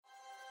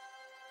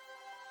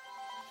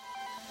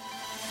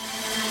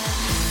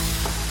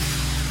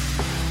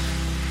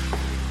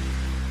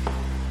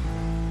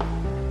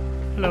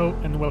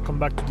welcome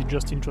back to the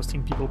Just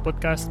Interesting People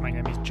podcast. My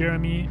name is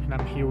Jeremy and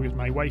I'm here with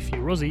my wifey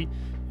Rosie,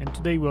 and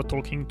today we're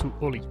talking to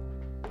Ollie.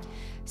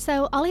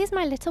 So Ollie is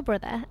my little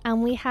brother,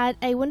 and we had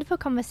a wonderful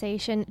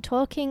conversation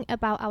talking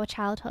about our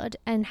childhood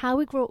and how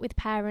we grew up with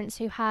parents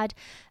who had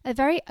a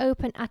very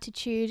open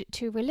attitude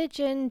to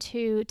religion,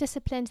 to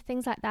discipline, to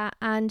things like that.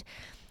 And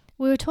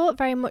we were taught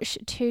very much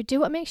to do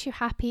what makes you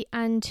happy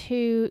and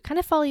to kind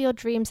of follow your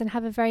dreams and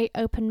have a very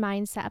open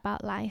mindset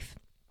about life.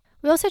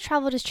 We also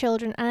travelled as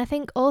children, and I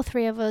think all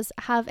three of us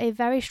have a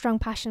very strong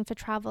passion for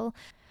travel.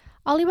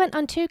 Ollie went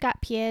on 2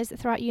 gap years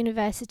throughout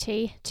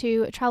university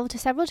to travel to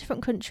several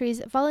different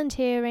countries,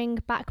 volunteering,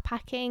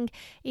 backpacking,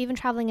 even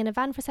travelling in a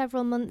van for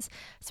several months.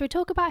 So we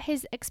talk about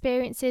his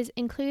experiences,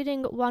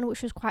 including one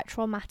which was quite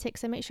traumatic,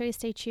 so make sure you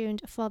stay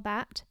tuned for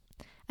that.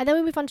 And then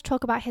we move on to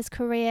talk about his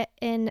career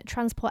in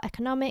transport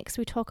economics.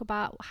 We talk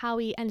about how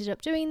he ended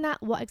up doing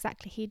that, what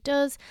exactly he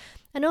does,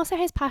 and also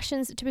his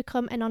passions to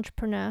become an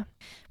entrepreneur.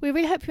 We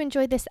really hope you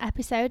enjoyed this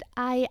episode.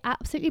 I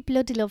absolutely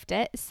bloody loved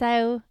it.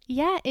 So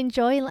yeah,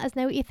 enjoy and let us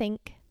know what you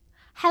think.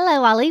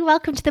 Hello, Ollie.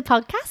 Welcome to the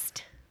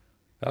podcast.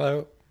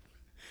 Hello.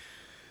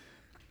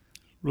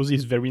 Rosie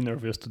is very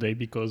nervous today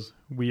because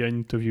we are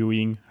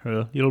interviewing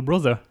her little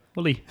brother,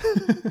 Ollie.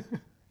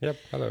 Yep.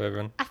 Hello,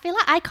 everyone. I feel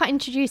like I can't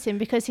introduce him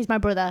because he's my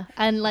brother,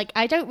 and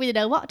I don't really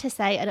know what to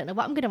say. I don't know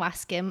what I'm going to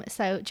ask him.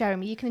 So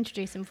Jeremy, you can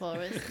introduce him for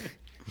us.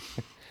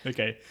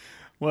 Okay.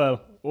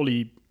 Well,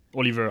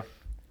 Oliver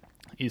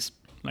is,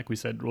 like we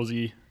said,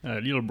 Rosie's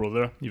little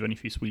brother, even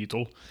if he's really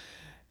little.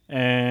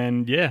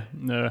 And yeah,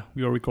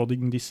 we are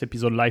recording this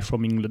episode live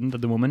from England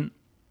at the moment.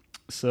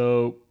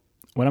 So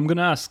what I'm going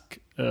to ask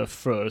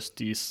first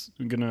is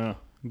we're going to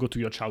go to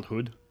your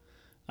childhood.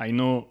 I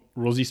know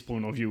Rosie's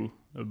point of view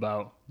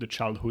about the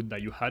childhood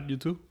that you had, you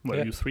two,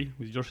 you three,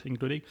 with Josh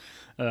including.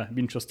 It'd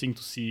be interesting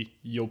to see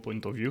your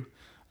point of view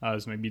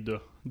as maybe the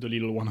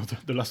little one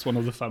of the last one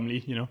of the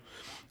family, you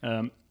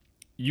know.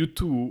 You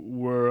two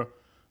were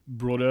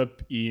brought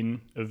up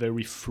in a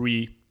very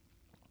free,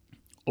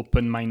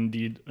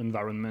 open-minded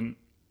environment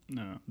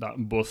that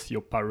both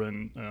your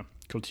parents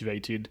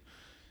cultivated.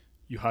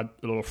 You had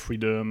a lot of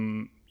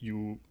freedom.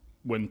 You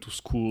went to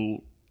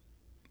school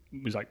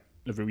with like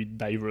a very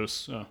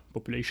diverse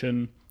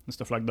population and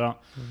stuff like that.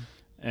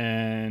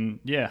 And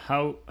yeah,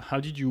 how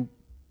did you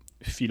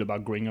feel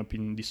about growing up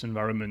in this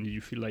environment? Did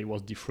you feel like it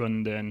was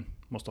different than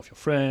most of your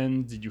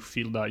friends? Did you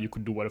feel that you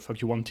could do whatever the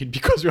fuck you wanted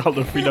because you had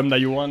the freedom that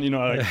you want? You know,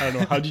 like, I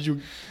don't know. How did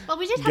you? Well,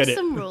 we did have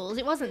some rules.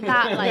 It wasn't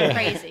that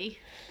crazy.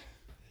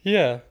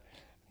 Yeah.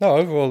 No,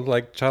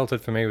 overall,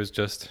 childhood for me was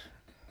just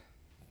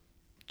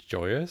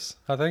joyous,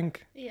 I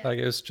think. Yeah.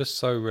 It was just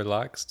so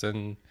relaxed,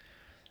 and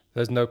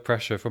there's no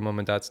pressure from mum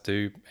and dad to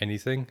do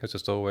anything. It's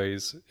just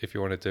always, if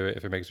you want to do it,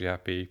 if it makes you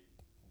happy,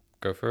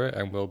 go for it,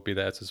 and we'll be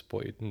there to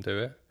support you and do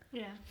it.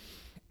 Yeah.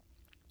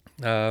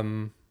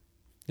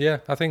 Yeah,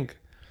 I think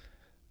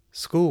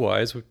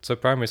school-wise, so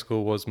primary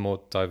school was more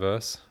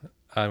diverse,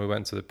 and we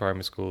went to the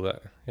primary school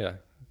that,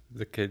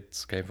 the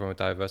kids came from a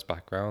diverse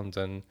background.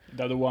 And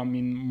the other one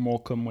in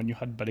Morecambe when you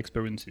had bad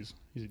experiences?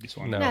 Is it this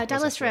one? No,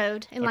 Dallas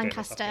Road in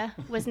Lancaster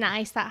was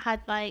nice. That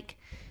had like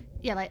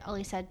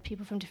Ollie said,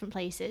 people from different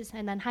places.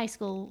 And then high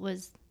school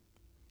was,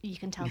 you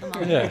can tell them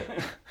all. Yeah.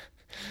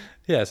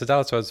 Yeah, so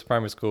Dallas Road's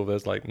primary school,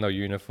 there's no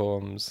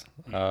uniforms.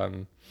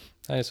 And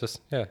it's just,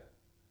 it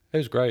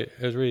was great.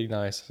 It was really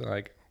nice.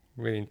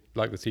 Really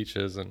like the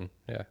teachers, and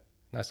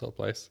nice little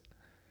place.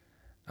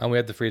 And we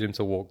had the freedom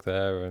to walk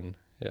there, and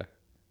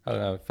I don't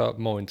know, it felt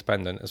more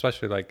independent,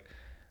 especially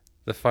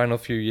the final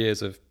few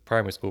years of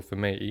primary school for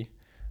me.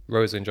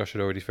 Rosa and Josh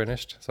had already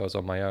finished, so I was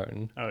on my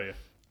own. Oh, yeah.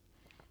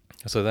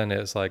 So then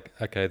it's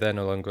okay, they're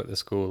no longer at the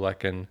school. I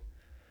can,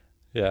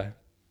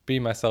 be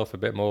myself a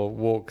bit more,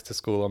 walk to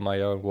school on my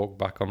own, walk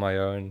back on my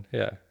own.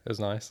 Yeah, it was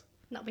nice.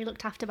 Not be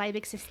looked after by a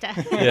big sister.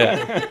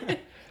 Yeah.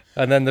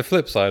 And then the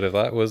flip side of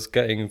that was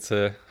getting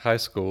to high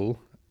school,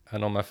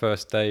 and on my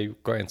first day,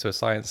 got into a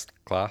science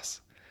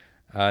class,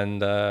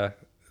 and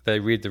they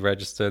read the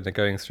register, and they're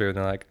going through, and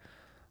they're like,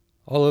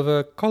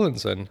 Oliver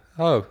Collinson,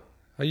 oh,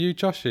 are you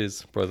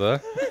Josh's brother?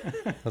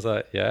 I was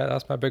like, yeah,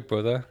 that's my big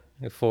brother.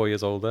 You're 4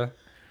 years older.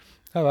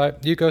 All right,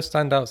 you go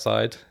stand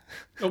outside.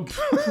 Oh.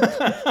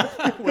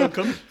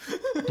 Welcome.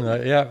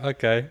 Like, yeah,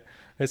 okay.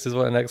 This is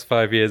what the next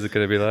 5 years are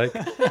going to be like.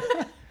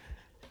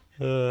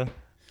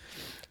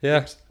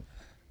 Yeah.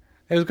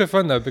 It was good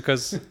fun, though,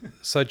 because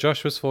so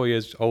Josh was 4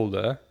 years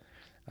older,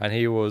 and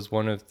he was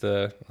one of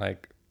the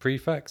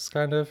prefects,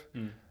 kind of.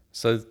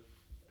 So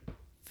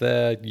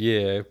their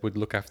year would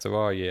look after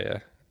our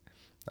year.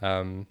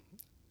 So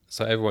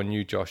everyone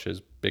knew Josh as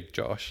Big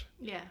Josh.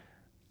 Yeah.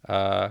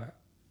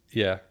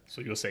 Yeah. So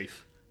you're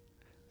safe.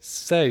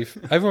 Safe.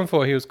 Everyone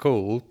thought he was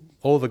cool.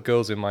 All the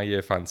girls in my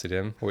year fancied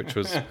him, which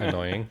was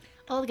annoying.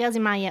 All the girls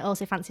in my year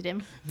also fancied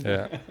him.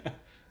 Yeah.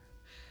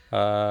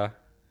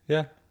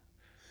 Yeah.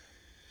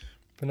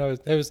 But no,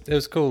 it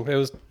was cool.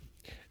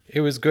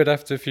 It was good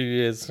after a few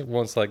years.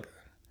 Once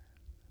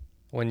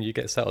when you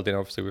get settled in,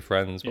 obviously with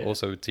friends, but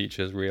also with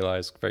teachers,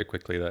 realize very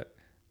quickly that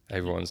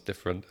everyone's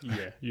different.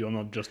 Yeah, you're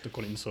not just a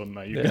Collinson,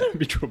 like you're Yeah. gonna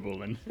be trouble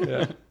then.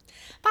 Yeah,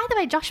 By the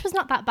way, Josh was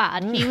not that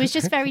bad. He was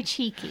just very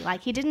cheeky.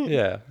 Like he didn't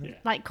yeah.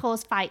 like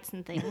cause fights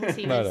and things.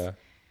 He No, was no.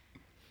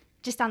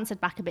 just answered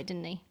back a bit,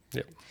 didn't he?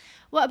 Yep.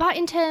 What about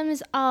in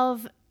terms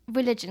of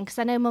religion? Because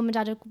I know Mum and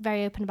Dad are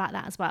very open about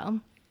that as well.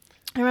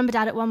 I remember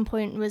Dad at one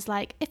point was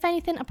like, if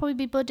anything, I'd probably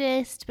be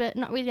Buddhist, but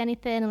not really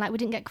anything. And like, we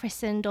didn't get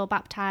christened or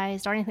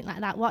baptized or anything like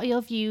that. What are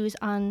your views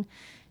on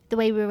the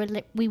way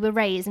we were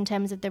raised in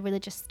terms of the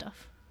religious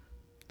stuff?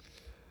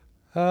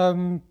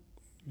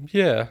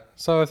 Yeah.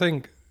 So I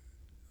think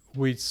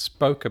we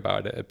spoke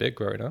about it a bit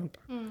growing up,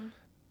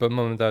 but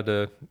Mum and Dad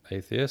are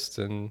atheists,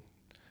 and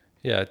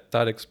yeah,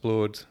 Dad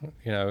explored,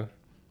 you know,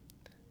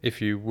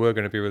 if you were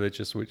going to be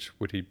religious, which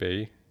would he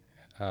be?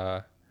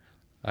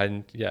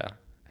 And yeah,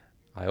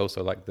 I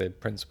also like the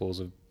principles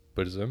of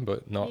Buddhism,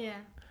 but not.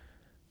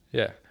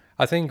 Yeah.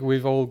 I think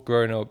we've all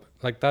grown up,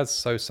 like Dad's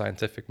so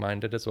scientific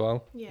minded as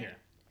well. Yeah.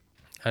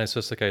 And it's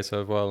just a case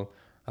of, well,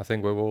 I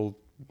think we're all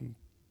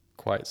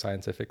quite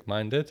scientific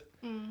minded.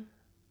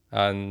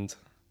 And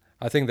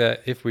I think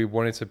that if we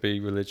wanted to be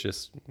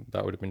religious,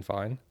 that would have been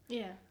fine.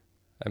 Yeah.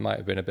 It might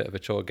have been a bit of a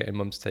chore getting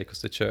Mum to take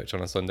us to church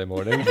on a Sunday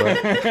morning. But,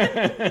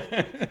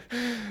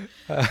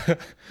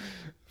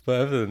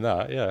 but other than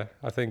that, yeah,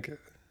 I think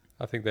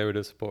they would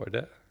have supported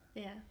it.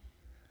 Yeah.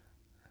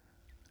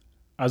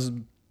 As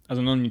an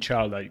only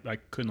child, I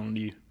can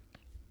only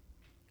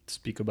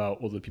speak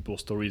about other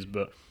people's stories,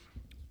 but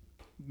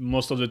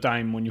most of the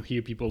time when you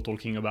hear people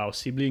talking about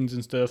siblings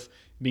and stuff,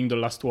 being the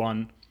last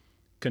one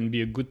can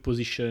be a good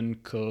position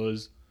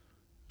because,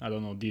 I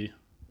don't know,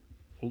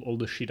 all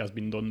the shit has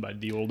been done by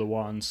the older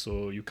ones,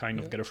 so you kind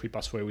of get a free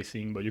pass for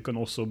everything, but you can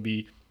also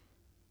be,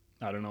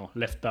 I don't know,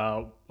 left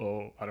out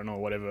or, I don't know,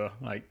 whatever.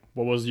 Like,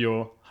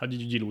 how did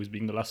you deal with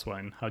being the last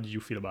one? How did you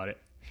feel about it?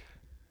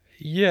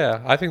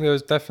 Yeah, I think there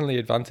was definitely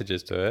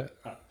advantages to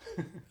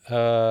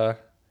it.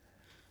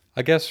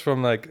 I guess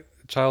from like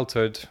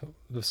childhood,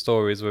 the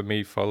stories were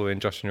me following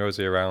Josh and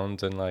Rosie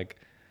around and like,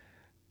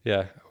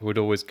 yeah, would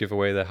always give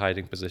away their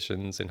hiding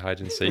positions in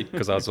hide and seek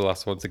because I was the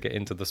last one to get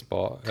into the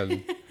spot.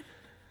 And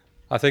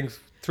I think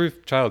through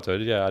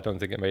childhood, yeah, I don't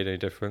think it made any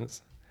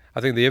difference.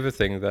 I think the other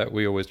thing that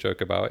we always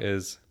joke about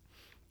is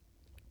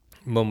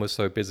Mum was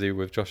so busy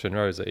with Josh and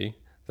Rosie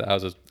that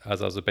as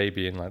I was a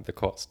baby in like the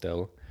cot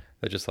still,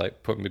 they just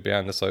like put me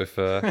behind the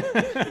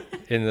sofa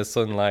in the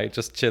sunlight,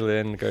 just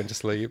chilling, going to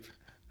sleep.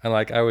 And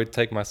like I would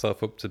take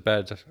myself up to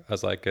bed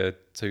as like a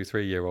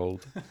 2-3 year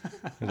old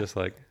and just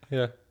like,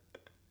 yeah,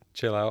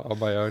 chill out on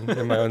my own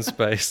in my own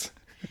space.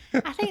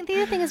 I think the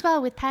other thing as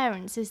well with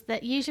parents is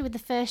that usually with the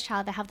first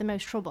child they have the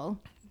most trouble.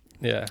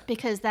 Yeah.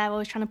 Because they're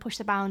always trying to push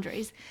the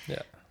boundaries.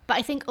 Yeah. But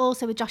I think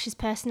also with Josh's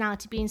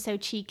personality being so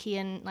cheeky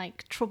and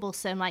like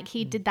troublesome, like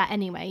he did that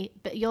anyway,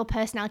 but your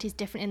personality is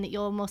different in that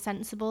you're more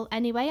sensible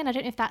anyway. And I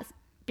don't know if that's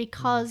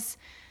because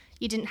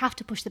you didn't have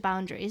to push the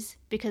boundaries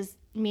because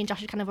me and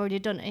Josh had kind of already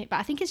done it. But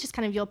I think it's just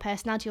kind of your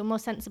personality. You're more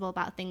sensible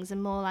about things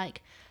and more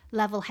like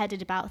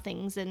level-headed about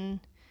things.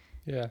 And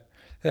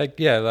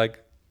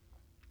like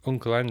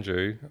Uncle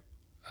Andrew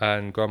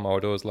and Grandma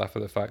would always laugh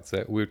at the fact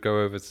that we would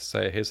go over to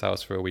say at his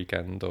house for a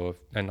weekend or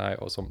a night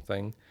or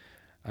something,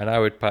 and I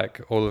would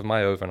pack all of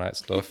my overnight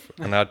stuff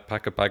and I'd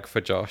pack a bag for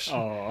Josh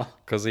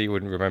because he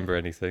wouldn't remember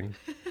anything.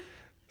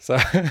 So,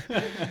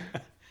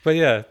 but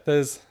yeah,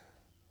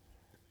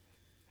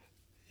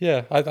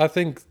 I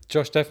think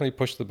Josh definitely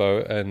pushed the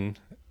boat, and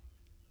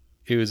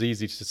it was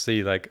easy to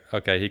see like,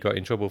 okay, he got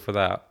in trouble for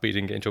that, but he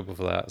didn't get in trouble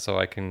for that, so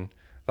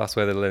that's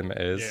where the limit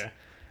is. Yeah.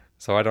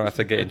 So I don't have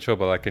to get in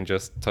trouble. I can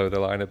just toe the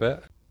line a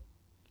bit.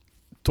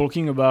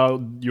 Talking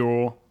about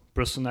your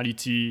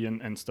personality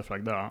and stuff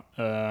like that,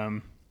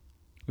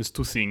 there's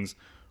two things.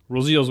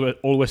 Rosie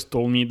always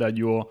told me that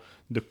you're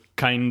the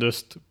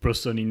kindest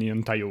person in the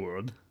entire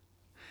world.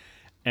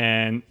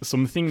 And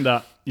something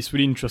that is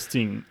really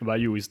interesting about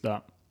you is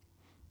that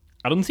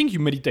I don't think you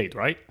meditate,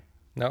 right?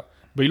 No.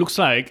 But it looks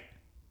like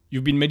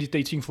you've been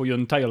meditating for your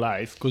entire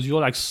life because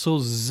you're like so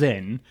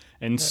zen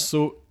and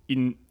so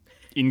in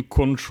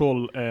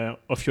control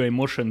of your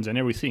emotions and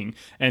everything,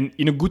 and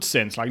in a good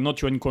sense, like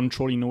not you're in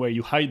control in a way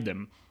you hide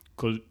them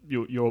because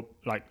you're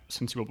like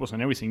sensible person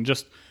and everything,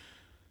 just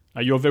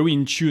you're very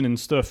in tune and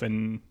stuff,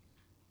 and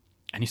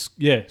it's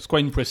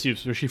quite impressive,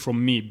 especially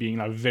from me being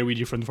like very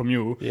different from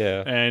you,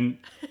 and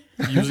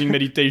using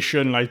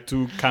meditation like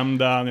to calm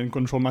down and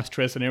control my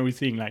stress and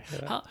everything. Like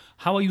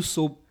how are you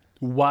so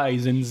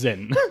wise and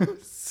zen?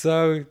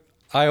 So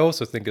I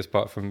also think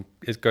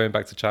it's going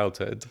back to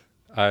childhood,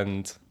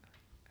 and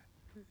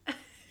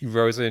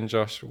Rosie and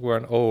Josh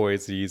weren't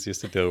always the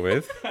easiest to deal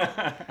with.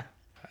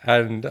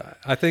 And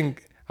I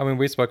mean,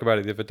 we spoke about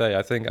it the other day.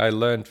 I think I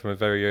learned from a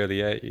very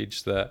early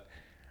age that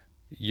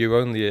you're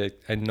only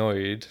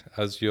annoyed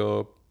as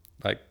your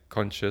like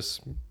conscious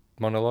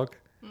monologue.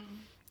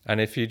 And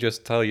if you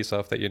just tell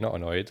yourself that you're not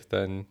annoyed,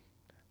 then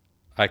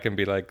I can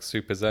be like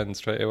super zen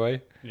straight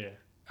away. Yeah.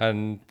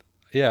 And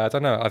yeah, I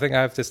don't know. I think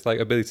I have this like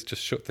ability to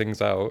just shut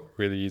things out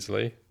really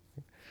easily.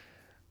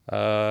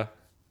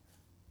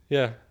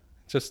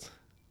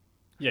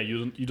 Yeah,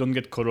 you don't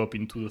get caught up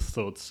into the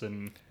thoughts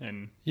and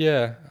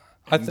Yeah,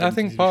 I then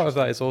think these part issues.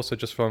 of that is also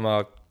just from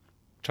our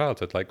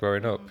childhood, like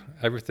growing up.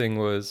 Everything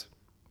was,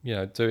 do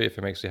it if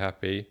it makes you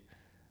happy.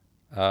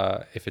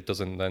 If it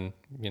doesn't, then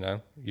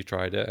you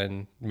tried it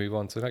and move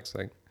on to the next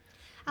thing.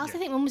 I also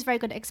think Mum was very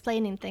good at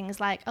explaining things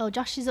like, oh,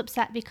 Josh is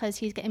upset because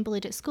he's getting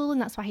bullied at school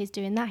and that's why he's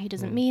doing that. He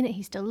doesn't mean it.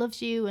 He still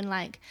loves you. And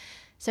like,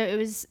 so it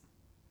was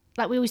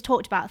like we always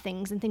talked about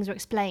things and things were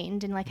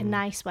explained in like a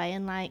nice way.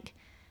 And like,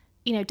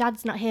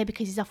 Dad's not here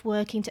because he's off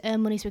working to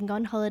earn money so we can go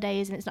on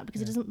holidays, and it's not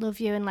because he doesn't love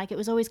you. And like, it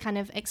was always kind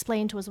of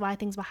explained to us why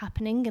things were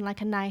happening in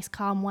like a nice,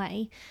 calm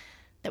way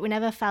that we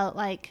never felt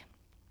like,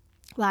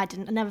 I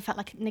never felt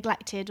like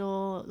neglected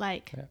or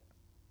like,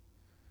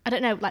 I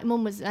don't know, like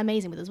Mum was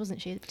amazing with us,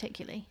 wasn't she,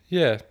 particularly?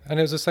 Yeah, and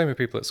it was the same with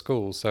people at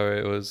school. So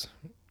it was,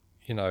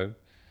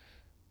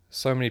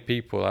 so many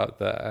people out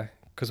there.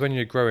 Because when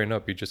you're growing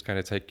up, you just kind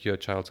of take your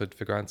childhood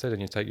for granted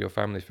and you take your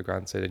family for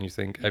granted and you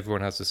think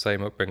everyone has the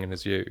same upbringing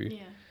as you.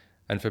 Yeah.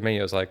 And for me,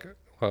 it was like,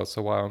 well,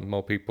 so why aren't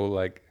more people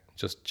like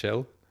just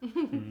chill?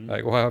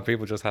 Like, why aren't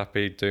people just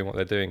happy doing what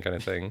they're doing kind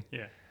of thing?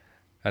 Yeah.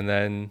 And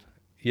then,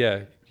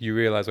 you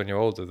realize when you're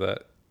older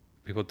that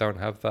people don't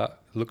have that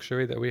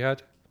luxury that we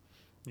had.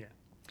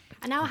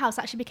 And our house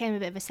actually became a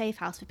bit of a safe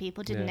house for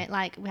people, didn't Yeah. it?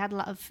 Like, we had a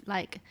lot of,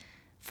 like,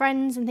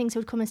 friends and things who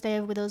would come and stay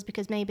over with us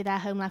because maybe their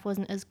home life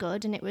wasn't as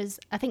good. And it was,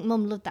 I think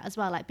Mum loved that as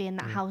well, like, being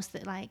that house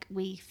that, like,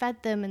 we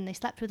fed them and they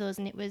slept with us.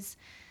 And it was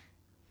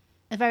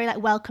a very,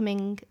 like,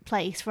 welcoming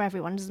place for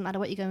everyone. It doesn't matter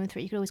what you're going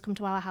through. You could always come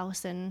to our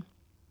house and,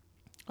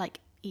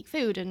 like, eat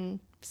food and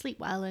sleep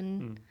well.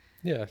 And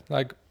Yeah,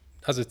 like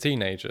as a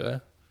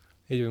teenager,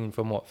 even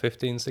from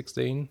 15,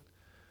 16,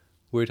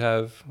 we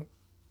had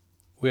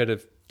a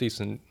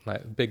decent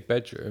like big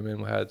bedroom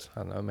and we had,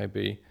 I don't know,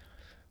 maybe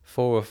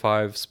 4 or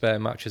 5 spare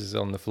mattresses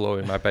on the floor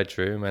in my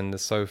bedroom and the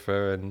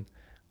sofa, and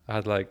I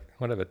had like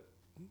whatever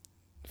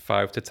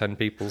 5 to 10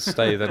 people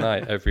stay the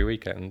night every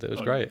weekend. It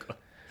was great. God.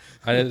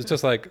 And it was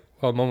just like,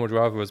 well, Mum would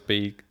rather us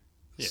be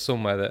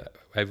somewhere that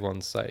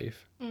everyone's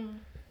safe.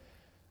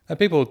 And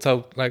people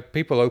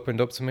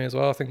opened up to me as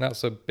well. I think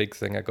that's a big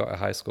thing I got at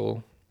high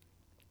school.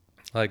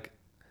 Like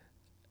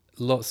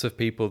lots of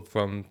people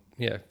from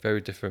very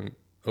different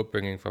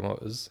upbringing from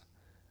us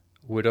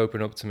would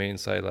open up to me and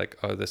say like,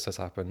 oh, this has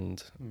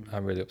happened,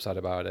 I'm really upset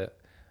about it.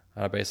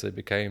 And I basically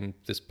became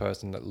this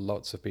person that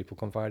lots of people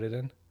confided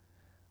in.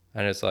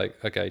 And it's like,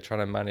 okay, trying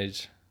to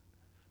manage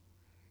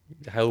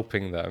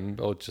helping them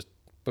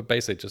but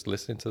basically just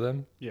listening to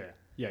them. Yeah,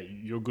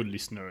 you're a good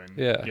listener, and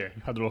you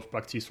had a lot of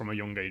practice from a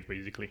young age,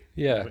 basically.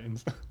 Yeah.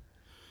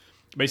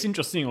 But it's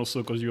interesting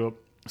also because you're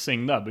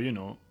saying that, but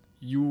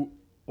you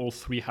all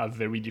three have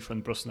very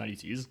different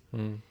personalities.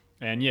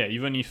 And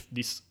even if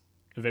this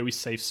very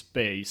safe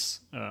space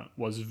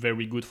was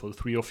very good for the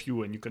three of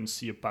you, and you can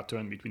see a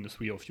pattern between the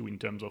three of you in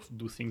terms of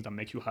do things that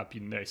make you happy,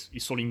 and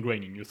it's all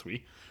ingrained in you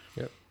three.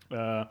 Yep.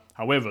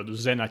 However, the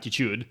Zen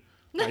attitude,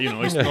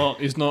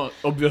 it's not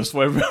obvious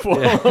for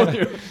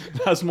everyone.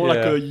 That's more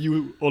like a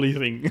you only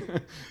thing.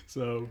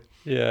 So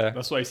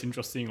that's why it's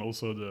interesting.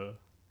 Also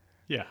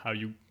how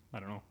you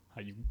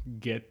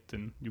get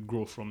and you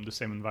grow from the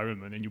same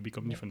environment and you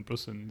become different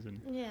persons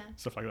and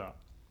stuff like that.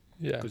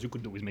 Yeah. Because you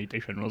could do with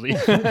meditation, Rosie.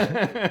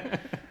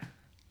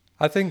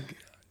 I think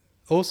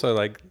also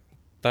like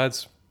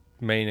Dad's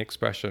main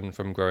expression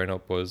from growing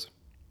up was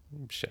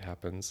shit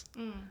happens.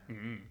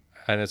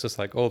 And it's just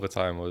like all the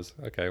time was,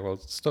 okay, well,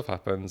 stuff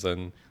happens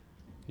and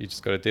you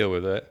just got to deal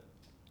with it.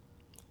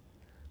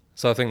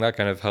 So I think that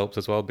kind of helped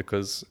as well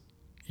because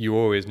you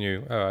always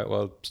knew, all right,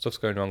 well, stuff's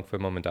going wrong for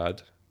Mum and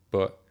Dad,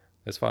 but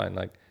it's fine.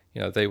 Like,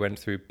 they went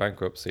through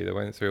bankruptcy, they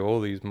went through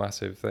all these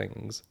massive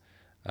things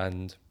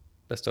and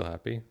they're still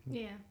happy.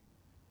 yeah.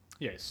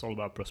 It's all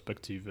about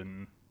perspective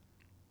and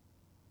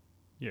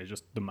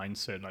just the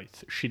mindset. Like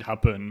shit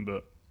happened,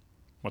 but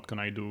what can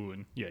I do?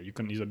 And you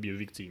can either be a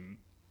victim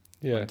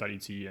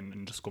mentality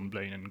and just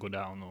complain and go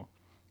down or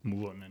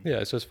move on. And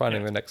it's just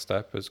finding the next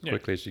step as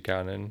quickly as you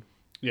can. And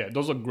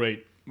those are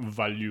great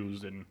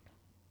values, and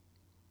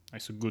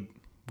it's a good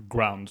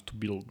ground to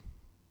build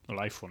a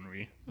life on,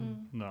 really.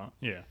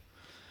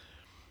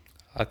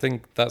 I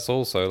think that's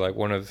also like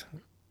one of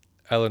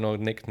Eleanor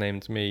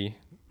nicknamed me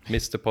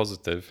Mr.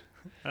 Positive.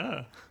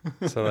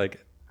 So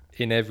like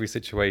in every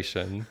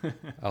situation,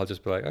 I'll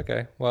just be like,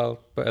 okay,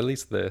 well, but at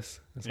least this.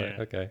 It's like,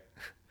 okay.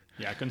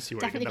 I can see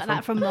where Definitely you get got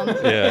that from Mum.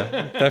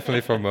 Definitely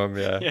from Mum.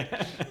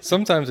 Yeah.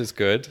 Sometimes it's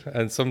good,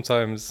 and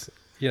sometimes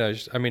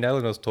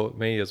Eleanor's taught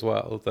me as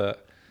well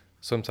that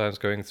sometimes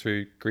going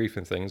through grief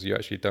and things, you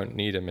actually don't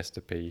need a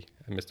Mr. P,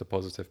 a Mr.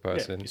 Positive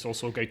person. It's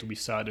also okay to be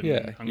sad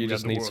and you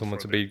just need someone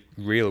to be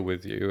real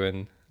with you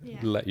and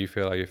let you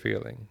feel how you're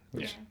feeling.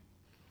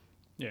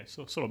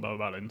 So it's all about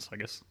balance, I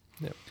guess.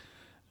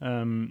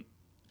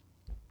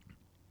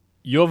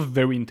 You're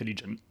very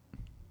intelligent,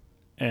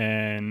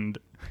 and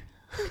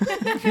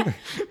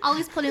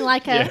Always pulling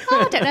like I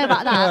don't know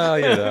about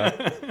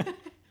that.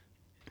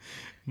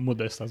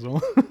 Modest as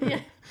well.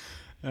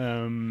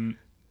 Can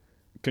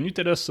you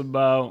tell us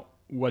about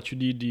what you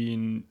did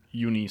in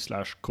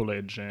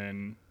uni/college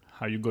and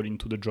how you got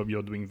into the job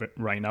you're doing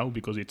right now,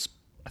 because it's,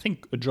 I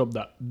think, a job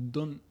that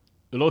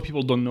a lot of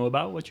people don't know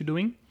about what you're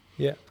doing.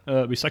 Yeah.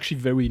 It's actually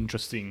very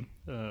interesting.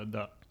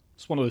 That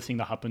it's one of the things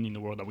that happen in the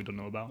world that we don't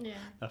know about. Yeah.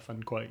 I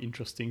find quite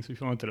interesting. So if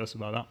you want to tell us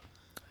about that,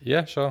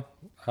 Yeah, sure.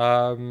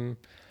 the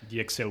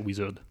Excel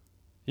wizard.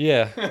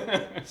 Yeah.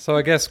 So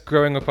I guess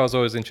growing up, I was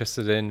always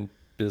interested in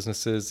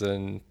businesses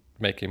and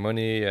making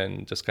money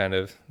and just kind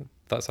of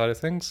that side of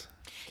things.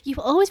 You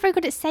were always very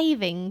good at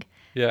saving.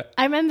 Yeah.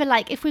 I remember,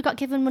 like, if we got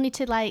given money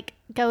to, like,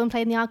 go and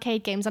play in the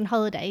arcade games on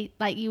holiday,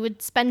 like, you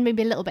would spend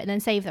maybe a little bit and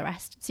then save the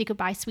rest so you could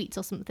buy sweets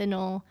or something.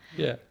 Or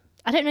Yeah.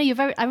 I don't know,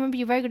 I remember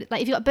you're very good at,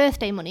 like, if you got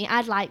birthday money,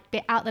 I'd, like,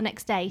 be out the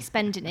next day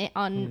spending it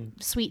on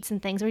sweets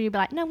and things, where you'd be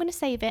like, no, I'm going to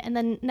save it, and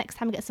then next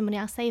time I get some money,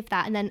 I'll save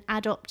that, and then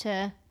add up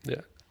to...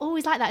 Yeah.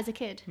 Always like that as a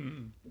kid.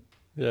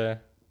 Yeah.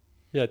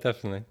 Yeah,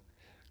 definitely.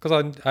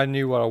 Because I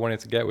knew what I wanted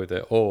to get with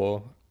it,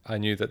 or I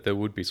knew that there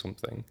would be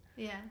something.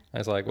 Yeah. I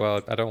was like,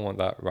 well, I don't want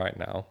that right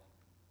now.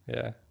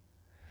 Yeah.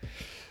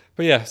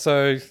 But yeah,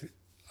 so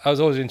I was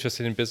always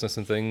interested in business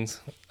and things.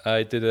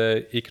 I did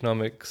an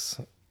economics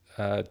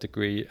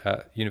degree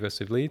at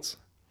University of Leeds.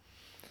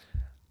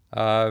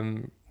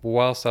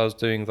 Whilst I was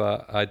doing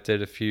that, I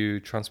did a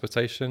few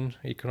transportation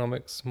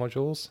economics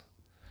modules,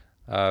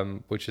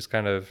 which is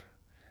kind of,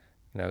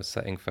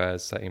 setting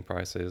fares, setting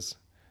prices,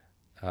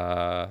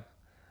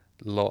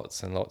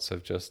 lots and lots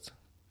of just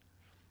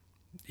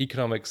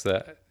economics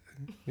that,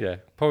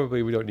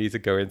 probably we don't need to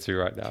go into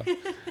right now.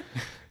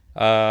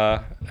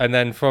 And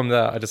then from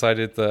that, I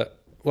decided that,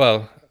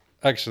 well,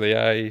 actually,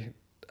 I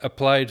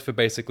applied for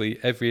basically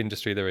every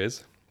industry there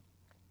is.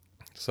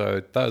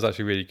 So that was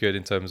actually really good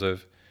in terms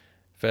of,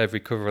 for every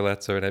cover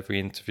letter and every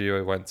interview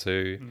I went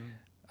to,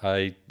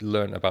 I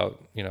learned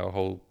about, a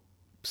whole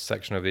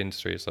section of the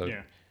industry. So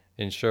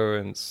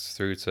insurance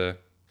through to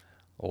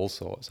all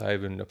sorts. I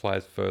even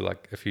applied for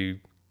like a few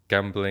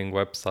gambling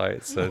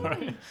websites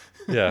and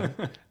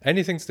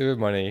anything to do with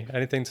money,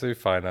 anything to do with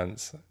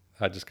finance.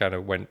 I just kind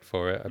of went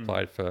for it,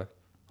 applied for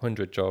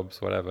 100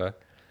 jobs, whatever.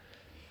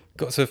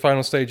 Got to the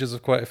final stages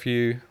of quite a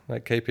few,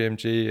 like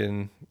KPMG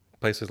and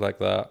places like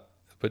that,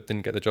 but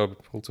didn't get the job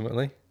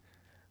ultimately.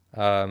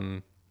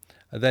 I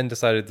then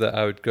decided that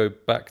I would go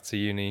back to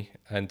uni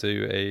and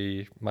do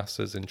a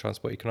master's in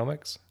transport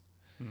economics.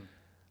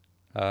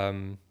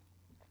 And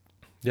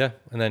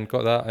then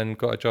got that and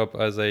got a job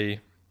as a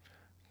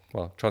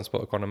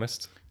transport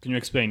economist. Can you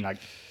explain, like,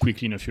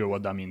 quickly in a few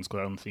what that means? Because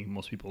I don't think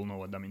most people know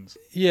what that means.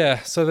 Yeah,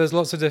 so there's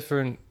lots of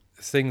different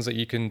things that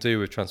you can do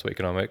with transport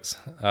economics.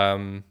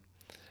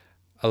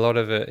 A lot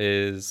of it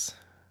is,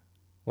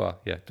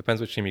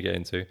 depends which team you get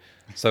into.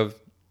 So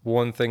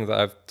one thing that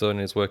I've done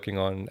is working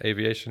on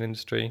aviation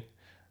industry.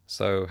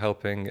 So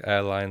helping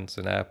airlines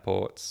and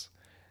airports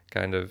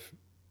kind of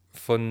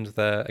fund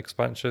their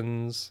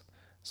expansions.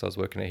 So I was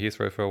working at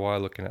Heathrow for a while,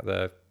 looking at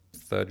their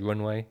third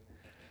runway.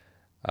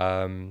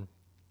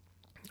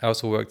 I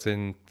also worked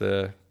in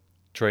the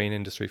train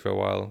industry for a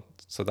while.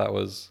 So that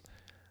was,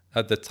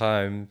 at the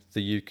time,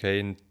 the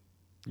UK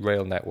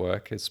rail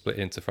network is split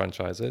into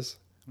franchises,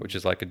 which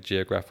is like a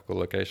geographical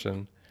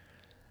location.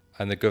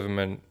 And the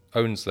government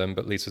owns them,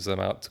 but leases them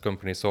out to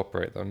companies to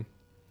operate them.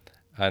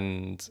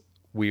 And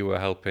we were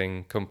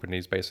helping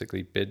companies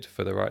basically bid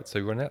for the right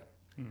to run it.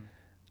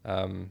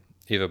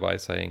 Either by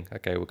saying,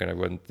 okay, we're going to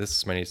run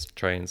this many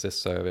trains, this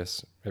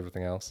service,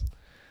 everything else.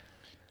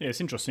 Yeah,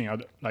 it's interesting.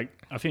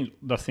 I think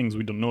the things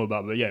we don't know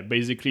about, but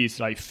basically it's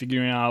like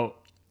figuring out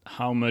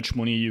how much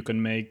money you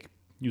can make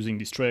using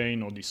this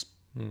train or this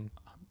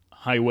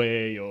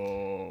highway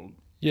or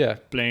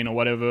plane or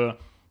whatever,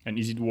 and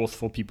is it worth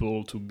for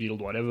people to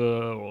build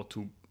whatever or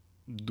to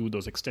do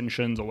those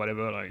extensions or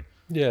whatever?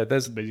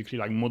 There's basically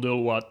like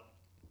model what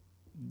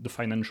the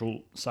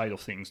financial side of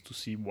things to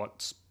see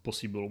what's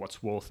possible,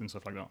 what's worth, and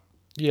stuff like that.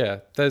 Yeah,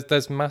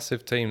 there's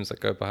massive teams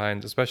that go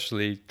behind,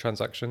 especially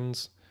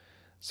transactions.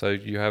 So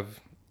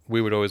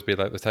we would always be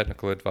like the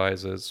technical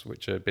advisors,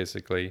 which are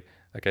basically,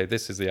 okay,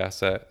 this is the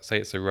asset, say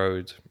it's a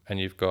road, and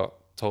you've got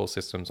toll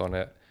systems on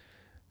it.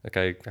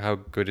 Okay, how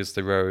good is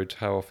the road?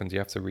 How often do you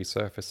have to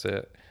resurface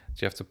it? Do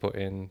you have to put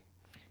in,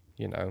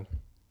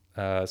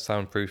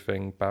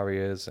 soundproofing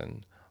barriers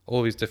and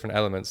all these different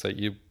elements that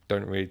you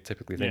don't really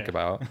typically think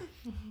about,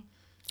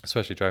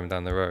 especially driving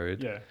down the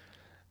road.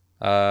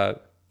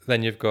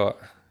 Then you've got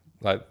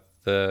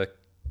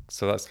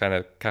so that's kind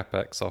of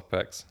CapEx,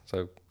 OpEx,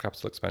 so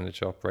capital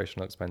expenditure,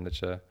 operational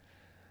expenditure,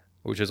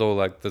 which is all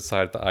like the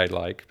side that I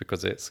like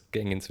because it's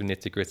getting into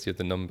nitty gritty of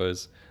the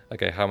numbers.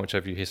 Okay, how much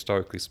have you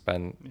historically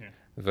spent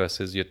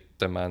versus your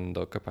demand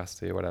or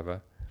capacity or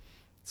whatever.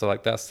 So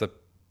like that's the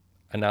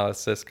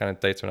analysis, kind of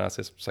data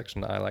analysis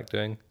section that I like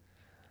doing.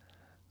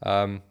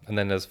 And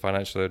then there's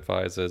financial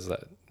advisors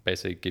that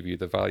basically give you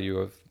the value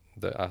of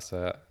the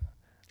asset,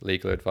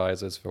 legal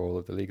advisors for all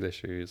of the legal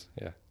issues.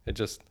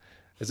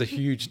 It's a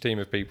huge team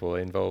of people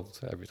involved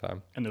every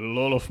time. And a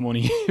lot of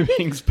money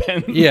being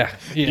spent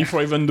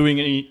before even doing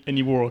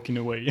any work in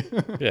a way.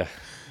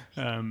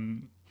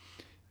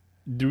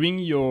 During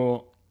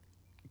your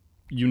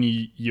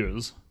uni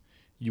years,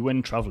 you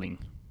went traveling.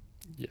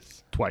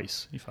 Yes.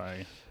 twice, if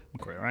I'm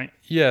correct, right?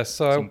 Yeah. At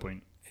So some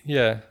point.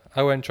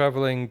 I went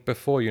traveling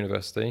before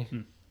university.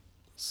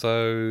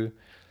 So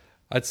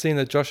I'd seen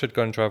that Josh had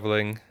gone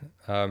traveling,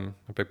 my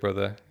big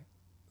brother,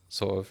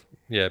 sort of,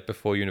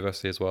 before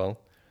university as well.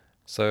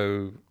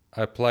 So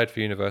I applied for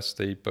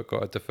university, but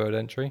got a deferred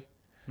entry.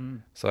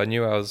 So I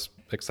knew I was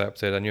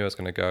accepted. I knew I was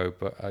going to go,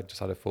 but I just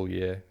had a full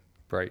year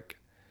break.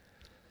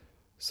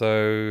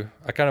 So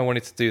I kind of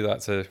wanted to do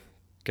that, to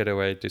get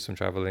away, do some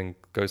traveling,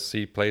 go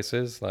see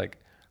places. Like,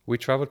 we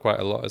traveled quite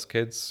a lot as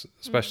kids,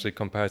 especially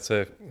compared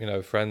to,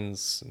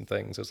 friends and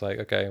things. It's like,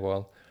 okay,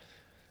 well,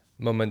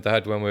 mum and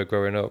dad, when we were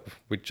growing up,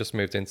 we just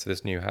moved into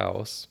this new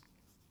house.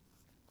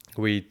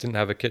 We didn't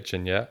have a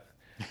kitchen yet.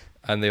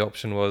 And the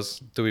option was,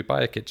 do we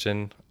buy a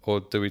kitchen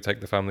or do we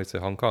take the family to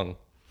Hong Kong?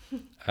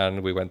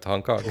 And we went to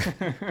Hong Kong.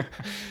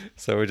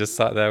 So we just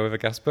sat there with a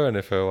gas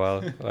burner for a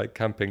while, like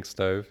camping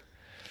stove.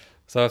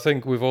 So I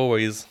think we've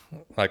always,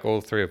 like,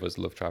 all three of us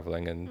love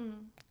traveling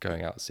and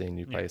going out, seeing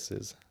new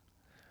places.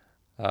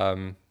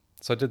 So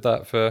I did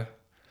that for,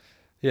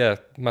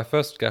 my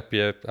first gap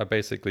year. I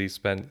basically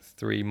spent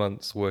 3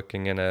 months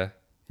working in a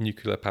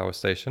nuclear power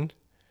station,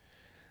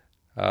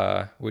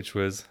 which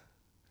was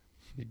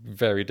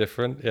very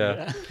different.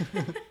 Yeah.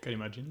 Can you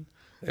imagine?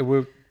 It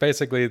were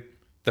basically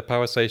the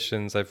power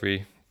stations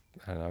every,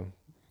 I don't know,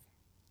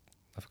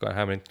 I forgot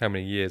how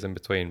many years in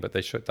between, but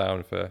they shut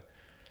down for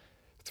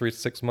 3 to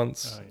 6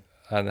 months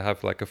and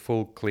have like a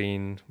full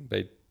clean.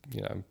 They,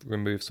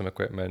 remove some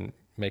equipment,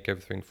 make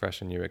everything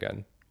fresh and new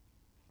again.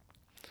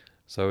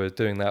 So we're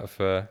doing that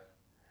for,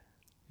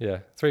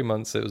 3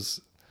 months. It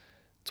was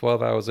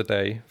 12 hours a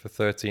day for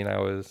 13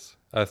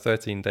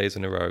 days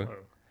in a row.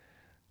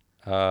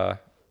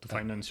 To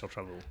finance your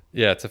travel.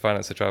 Yeah, to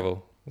finance the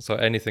travel. So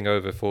anything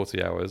over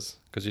 40 hours,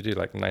 because you do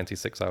like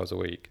 96 hours a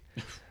week.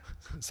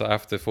 So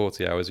after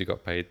 40 hours, you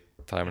got paid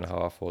time and a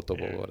half or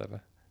double or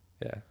whatever.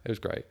 Yeah, it was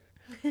great.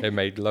 It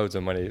made loads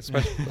of money,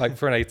 especially like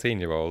for an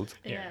 18-year-old.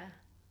 Yeah.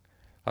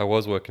 I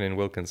was working in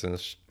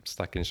Wilkinson's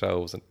stacking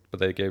shelves,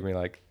 but they gave me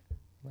like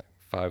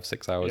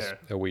 5-6 hours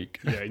a week.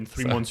 Yeah, in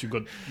 3 months you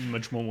got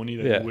much more money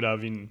than you would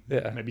have in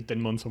maybe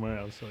 10 months somewhere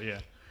else. So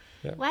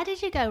Where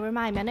did you go?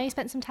 Remind me. I know you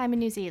spent some time in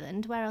New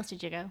Zealand. Where else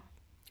did you go?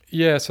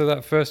 Yeah, so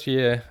that first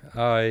year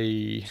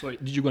So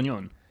did you go on your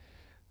own?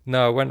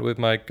 No, I went with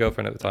my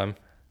girlfriend at the time.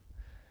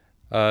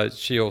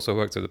 She also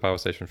worked at the power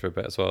station for a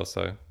bit as well,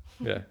 so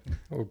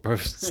we're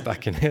both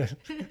stacking it.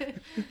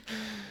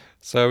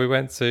 So we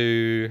went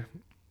to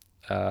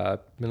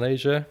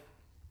Malaysia,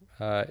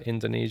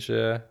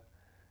 Indonesia,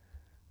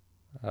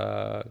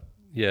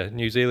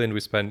 New Zealand. We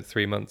spent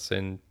 3 months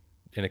in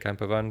a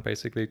camper van,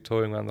 basically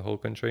touring around the whole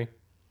country.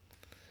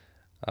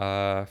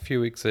 A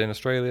few weeks in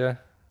Australia,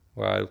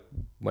 where I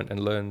went and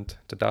learned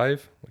to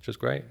dive, which was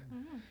great.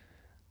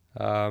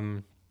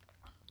 And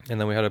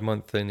then we had a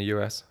month in the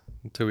US,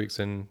 2 weeks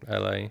in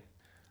LA,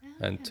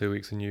 and 2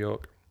 weeks in New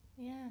York.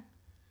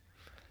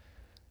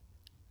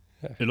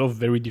 A lot of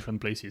very different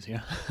places,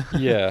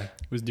 Yeah.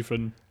 With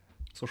different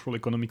social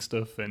economic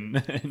stuff and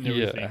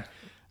everything.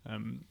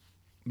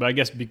 But I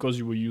guess because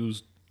you were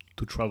used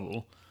to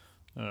travel,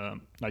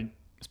 like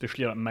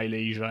especially like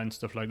Malaysia and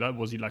stuff like that,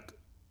 was it like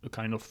a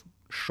kind of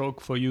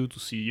shock for you to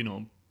see,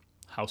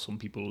 how some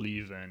people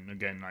live and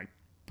again like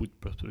put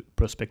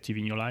perspective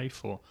in your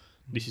life, or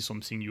this is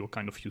something you're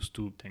kind of used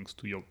to thanks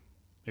to your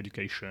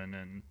education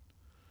and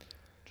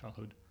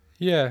childhood?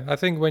 Yeah, I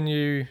think when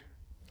you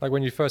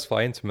first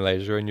fly into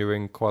Malaysia and you're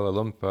in Kuala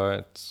Lumpur,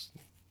 it's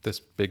this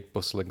big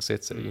bustling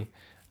city,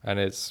 and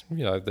it's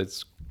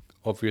there's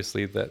obvious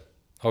that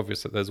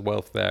there's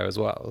wealth there as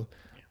well,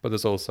 but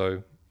there's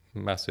also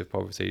massive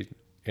poverty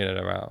in and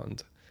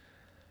around.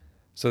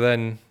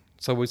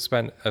 So we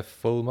spent a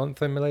full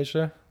month in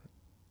Malaysia,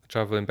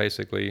 traveling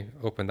basically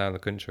up and down the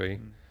country.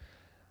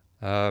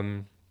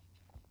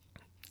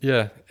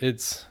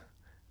 It's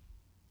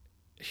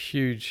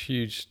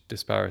huge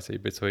disparity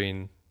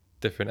between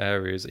different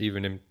areas,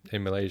 even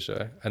in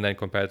Malaysia, and then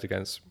compared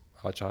against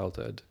our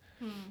childhood.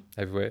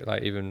 Everywhere,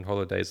 like even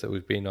holidays that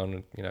we've been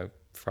on,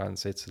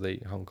 France,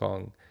 Italy, Hong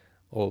Kong,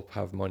 all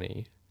have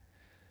money.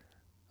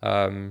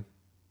 But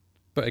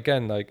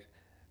again, like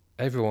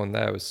everyone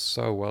there was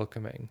so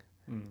welcoming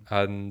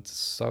and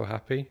so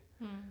happy.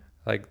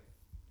 Like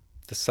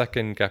the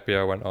second gap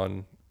year I went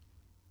on,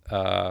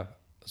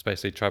 was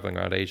basically traveling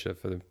around Asia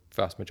for the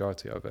vast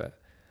majority of it.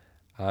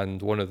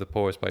 And one of the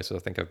poorest places I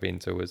think I've been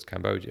to was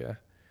Cambodia.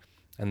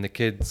 And the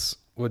kids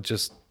were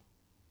just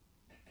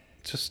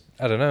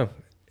I don't know,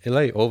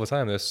 elate all the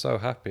time. They're so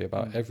happy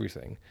about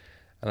everything.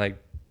 And like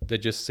they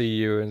just see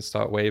you and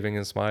start waving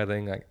and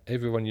smiling. Like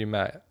everyone you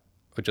met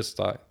would just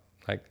start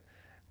like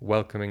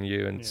welcoming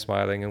you and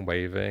smiling and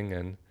waving,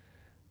 and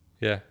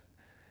it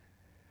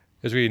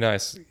was really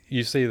nice.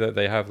 You see that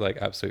they have like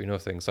absolutely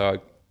nothing.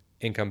 So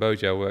in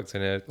Cambodia I worked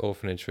in an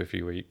orphanage for a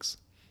few weeks.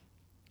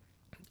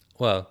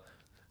 Well,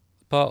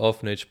 part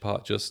orphanage,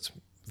 part just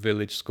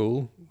village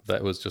school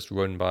that was just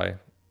run by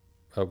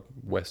a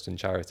Western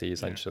charity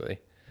essentially.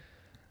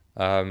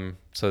 So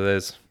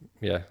there's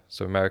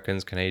so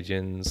Americans,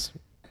 Canadians,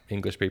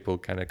 English people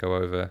kind of go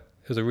over.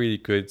 It was a really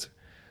good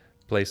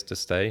place to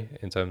stay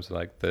in terms of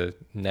like the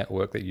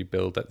network that you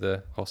build at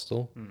the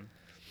hostel.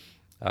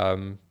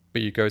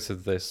 But you go to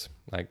this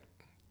like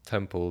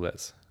temple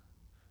that's,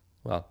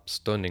 well,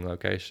 stunning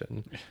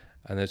location,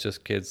 and there's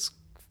just kids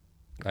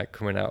like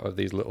coming out of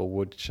these little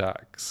wood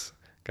shacks,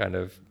 kind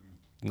of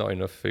not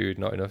enough food,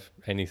 not enough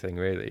anything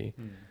really.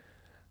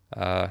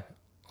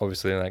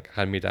 Obviously like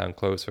hand me down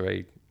clothes for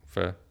a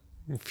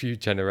few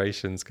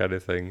generations kind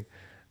of thing,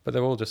 but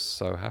they're all just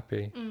so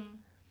happy.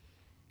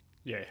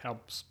 Yeah, it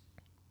helps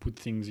put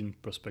things in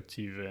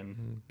perspective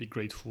and be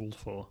grateful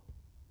for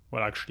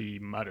what actually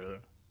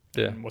matters.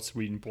 Yeah. And what's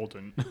really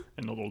important,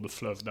 and not all the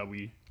fluff that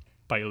we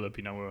pile up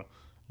in our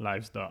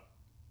lives that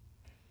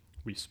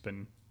we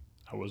spend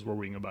hours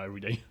worrying about every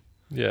day.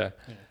 Yeah.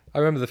 I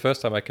remember the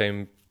first time I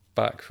came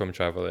back from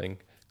traveling,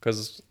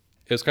 because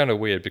it was kind of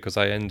weird, because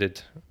I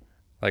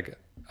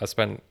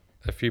spent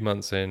a few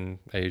months in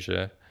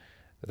Asia,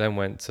 then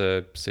went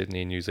to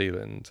Sydney, New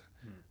Zealand,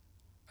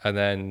 and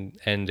then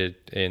ended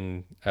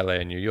in LA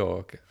and New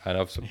York. And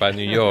obviously by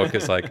New York,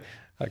 it's like,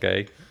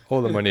 okay,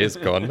 all the money is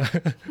gone.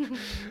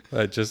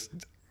 I just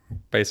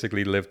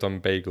basically lived on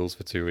bagels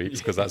for 2 weeks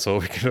because that's all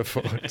we could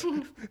afford.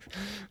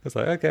 It's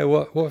like, okay,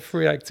 what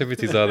free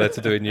activities are there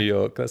to do in New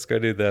York? Let's go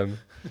do them.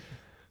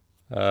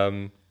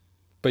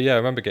 But yeah, I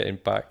remember getting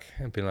back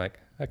and being like,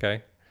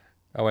 okay.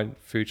 I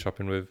went food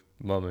shopping with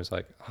mum. It was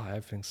like, oh,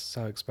 everything's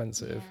so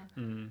expensive.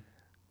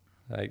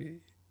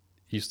 Like,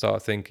 you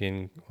start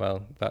thinking,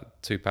 well,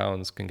 that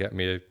 £2 can get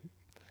me a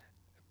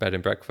bed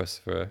and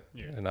breakfast for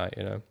a night,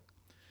 you know.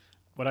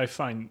 What I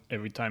find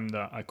every time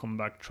that I come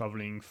back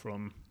traveling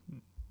from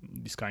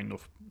this kind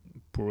of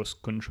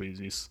poorest countries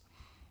is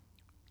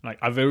like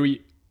I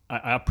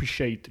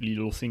appreciate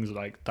little things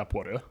like tap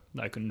water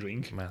that I can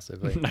drink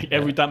Massively. like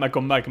every time I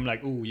come back, I'm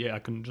like, oh yeah, I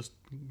can just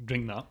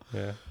drink that.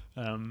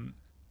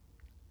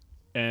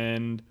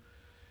 And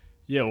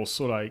yeah,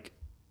 also like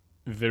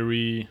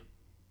very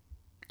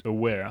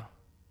aware,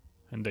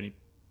 and then it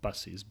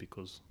passes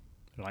because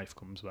life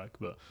comes back,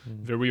 but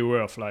very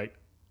aware of like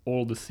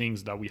all the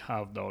things that we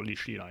have that are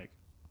literally like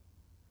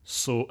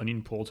so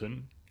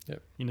unimportant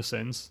in a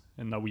sense,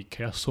 and that we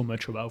care so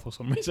much about for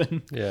some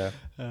reason. But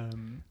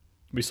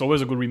it's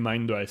always a good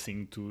reminder, I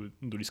think, to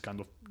do this kind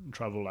of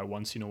travel like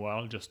once in a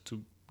while, just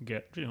to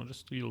get, you know,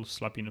 just a little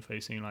slap in the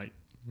face saying like,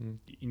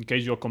 in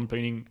case you're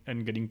complaining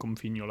and getting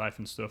comfy in your life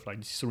and stuff, like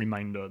this is a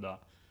reminder that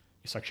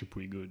it's actually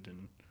pretty good,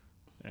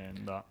 and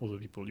that other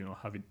people, you know,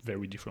 have it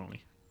very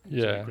differently.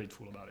 So be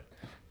grateful about it.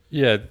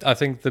 Yeah, I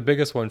think the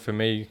biggest one for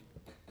me,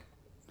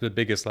 the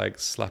biggest like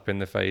slap in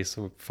the face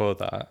for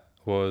that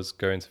was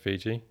going to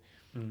Fiji.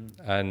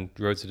 And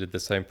Rosa did the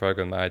same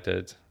program that I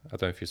did. I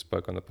don't know if you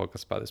spoke on the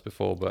podcast about this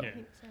before, but I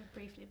think so,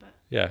 briefly, but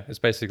yeah, it's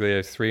basically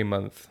a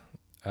 3-month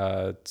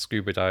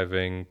scuba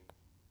diving,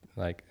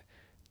 like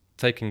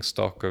taking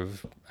stock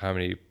of how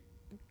many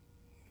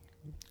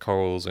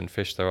corals and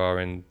fish there are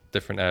in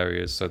different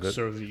areas, so that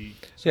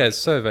it's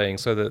surveying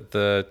so that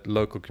the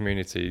local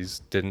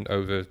communities didn't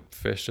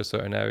overfish a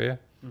certain area,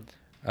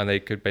 and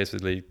they could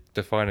basically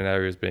define an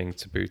area as being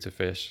taboo to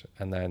fish,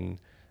 and then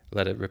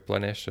let it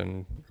replenish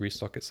and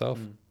restock itself.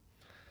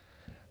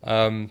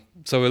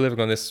 So we're living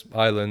on this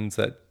island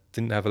that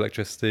didn't have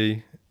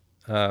electricity.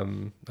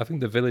 I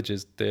think the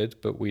villages did,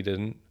 but we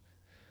didn't.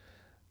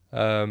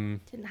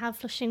 didn't have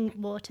flushing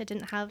water,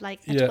 didn't have like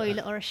a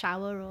toilet or a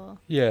shower or...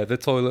 Yeah, the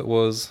toilet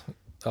was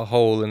a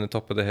hole in the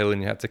top of the hill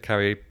and you had to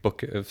carry a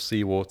bucket of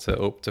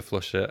seawater up to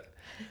flush it.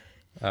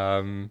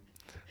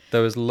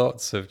 There was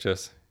lots of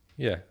just,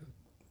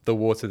 the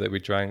water that we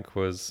drank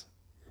was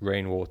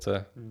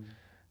rainwater,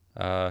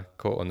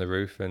 caught on the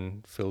roof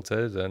and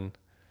filtered. And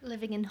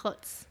living in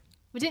huts.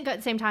 We didn't go at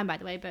the same time, by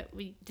the way, but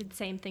we did the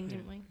same thing,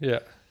 didn't we?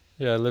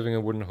 Yeah, living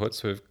in wooden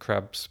huts with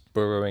crabs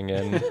burrowing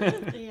in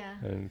Yeah.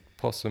 and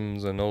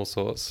possums and all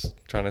sorts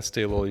trying to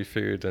steal all your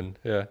food. And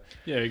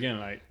again,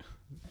 like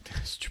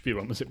stupid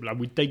one, like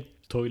we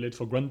take toilet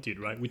for granted,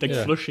 right? We take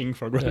flushing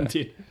for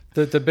granted.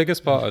 The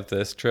biggest part of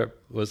this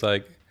trip was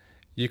like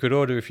you could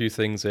order a few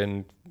things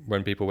in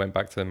when people went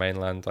back to the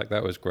mainland. Like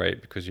that was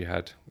great because you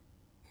had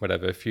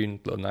a few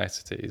little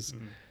niceties.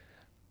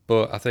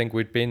 But I think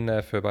we'd been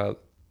there for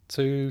about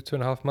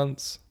 2.5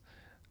 months,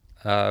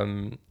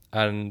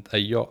 and a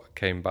yacht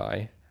came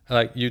by.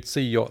 Like you'd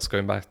see yachts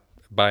going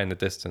by in the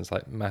distance,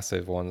 like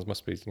massive ones,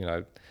 must be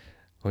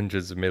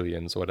hundreds of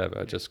millions or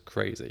whatever, just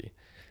crazy.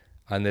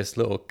 And this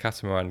little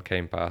catamaran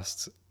came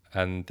past,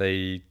 and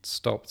they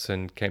stopped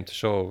and came to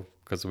shore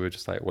because we were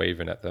just like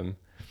waving at them.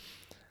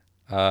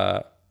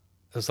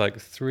 There's like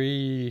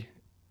 3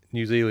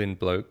 New Zealand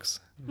blokes,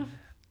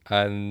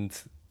 and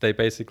they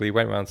basically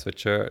went round to the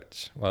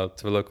church, to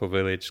the local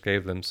village,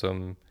 gave them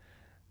some,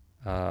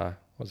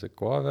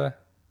 guava?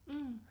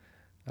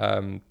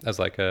 As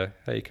like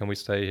hey, can we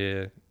stay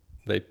here?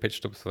 They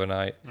pitched up for the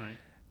night. Right.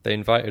 They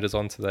invited us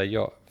onto their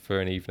yacht for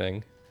an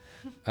evening.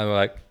 And we're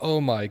like, oh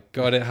my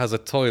God, it has a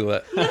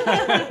toilet.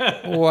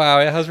 Wow,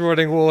 it has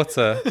running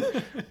water.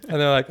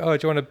 And they're like, oh,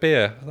 do you want a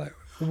beer? I'm like,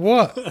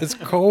 what? It's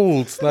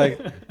cold. Like,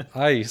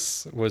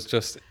 ice was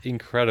just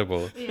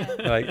incredible. Yeah.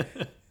 Like,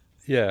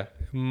 yeah,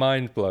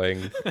 mind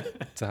blowing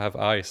to have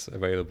ice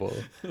available,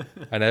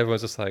 and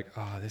everyone's just like,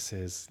 "Oh, this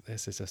is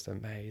just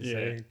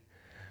amazing." Yeah.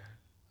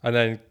 And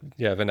then,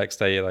 yeah, the next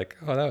day you're like,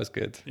 "Oh, that was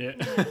good," Yeah.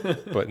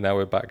 but now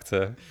we're back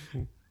to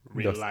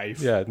Real life.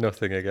 Yeah,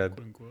 nothing again.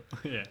 Quote, unquote.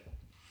 Yeah.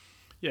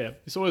 Yeah.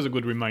 It's always a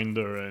good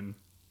reminder, and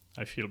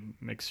I feel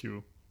makes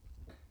you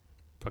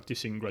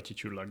practicing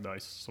gratitude like that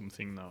is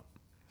something that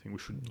I think we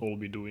should all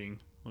be doing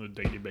on a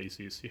daily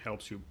basis. It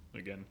helps you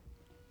again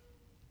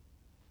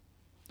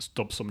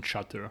stop some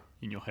chatter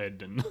in your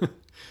head and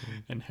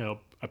and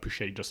help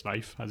appreciate just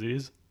life as it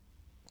is.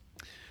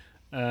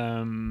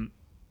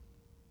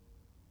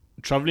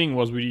 Traveling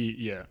was really,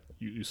 yeah,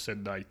 you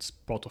said that it's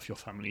part of your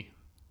family.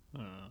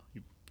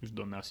 You've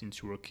done that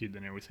since you were a kid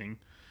and everything.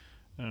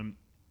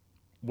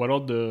 What are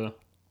the,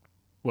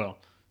 well,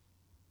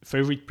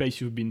 favorite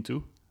place you've been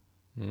to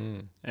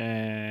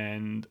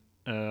and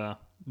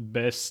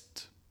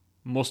best,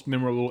 most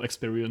memorable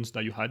experience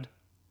that you had?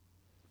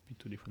 Be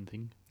two different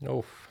things.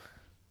 Oh,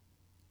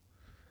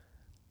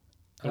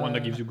 The one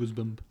that gives you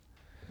goosebumps.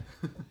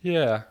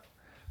 yeah.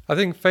 I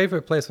think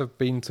favorite place I've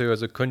been to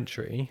as a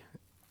country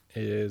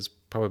is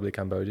probably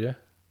Cambodia.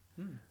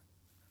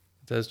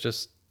 There's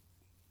just,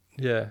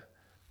 yeah,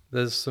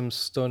 there's some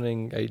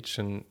stunning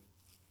ancient,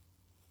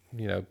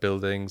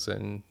 buildings,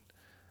 and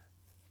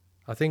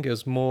I think it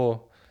was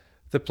more,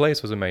 the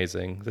place was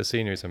amazing, the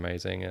scenery is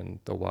amazing, and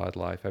the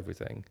wildlife,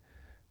 everything,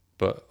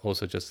 but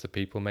also just the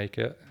people make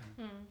it.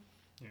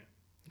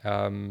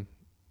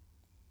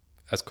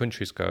 As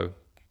countries go,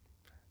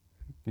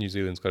 New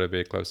Zealand's got to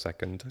be a close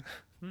second,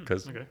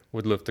 because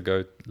would love to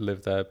go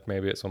live there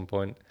maybe at some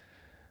point.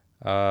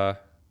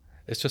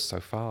 It's just so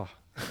far.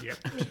 Yeah.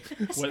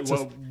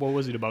 What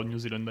was it about New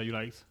Zealand that you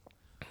liked?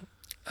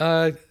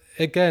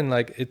 Again,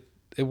 like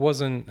it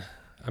wasn't,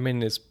 I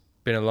mean, it's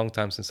been a long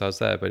time since I was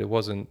there, but it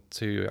wasn't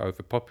too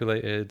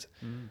overpopulated.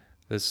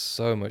 There's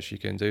so much you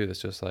can do.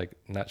 There's just like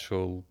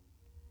natural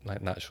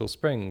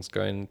springs,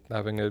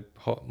 having a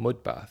hot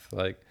mud bath,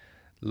 like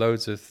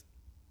loads of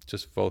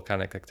just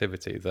volcanic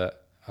activity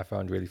that I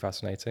found really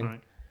fascinating.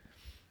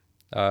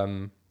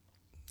 Right.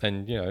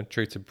 And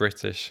true to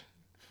British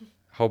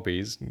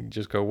hobbies,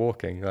 just go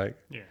walking. Like,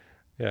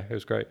 yeah, it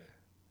was great.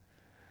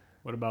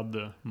 What about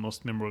the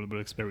most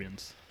memorable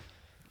experience?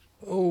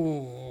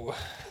 Oh,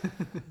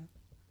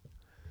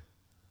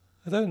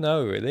 I don't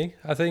know really.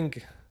 I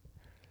think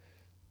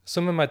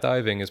some of my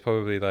diving is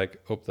probably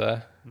like up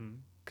there,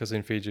 because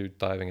in Fiji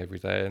diving every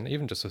day, and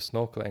even just the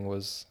snorkeling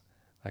was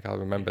like, I'll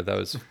remember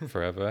those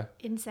forever.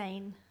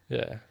 Insane.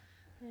 Yeah.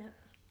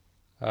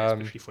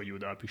 Especially for you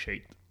that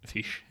appreciate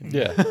fish.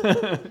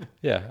 Yeah.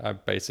 Yeah, I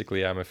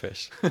basically am a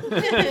fish.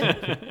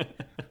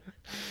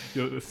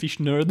 You're a fish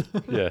nerd.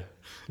 Yeah,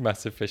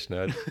 massive fish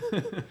nerd.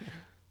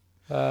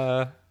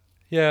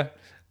 Yeah,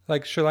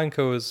 like Sri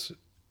Lanka was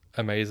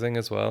amazing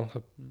as well.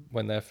 I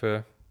went there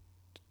for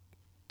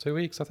 2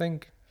 weeks, I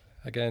think.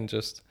 Again,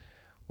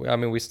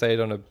 we stayed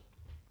on a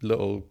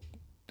little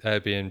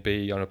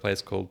Airbnb on a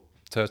place called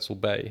Turtle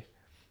Bay.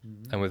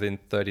 And within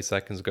 30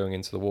 seconds going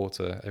into the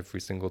water,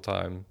 every single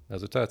time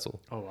there's a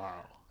turtle. Oh, wow.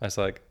 I was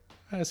like,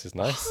 this is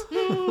nice.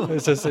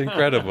 It's just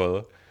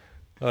incredible.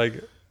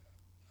 Like,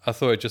 I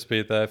thought it'd just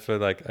be there for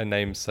like a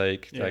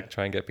namesake, like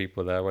try and get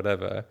people there,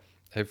 whatever.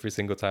 Every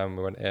single time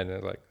we went in,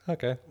 it was like,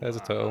 okay, there's a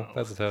turtle.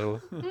 There's a turtle.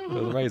 It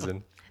was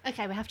amazing.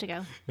 Okay, we have to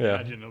go. Yeah.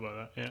 I didn't know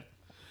about that.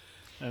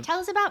 Yeah. Tell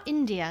us about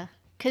India,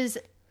 because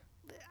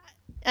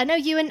I know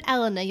you and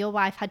Eleanor, your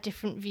wife, had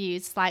different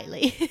views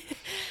slightly.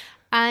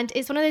 And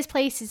it's one of those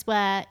places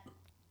where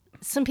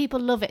some people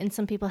love it and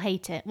some people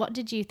hate it. What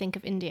did you think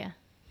of India?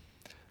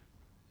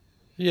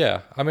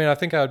 Yeah, I mean, I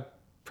think I'd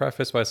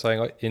preface by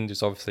saying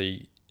India's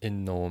obviously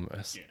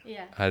enormous.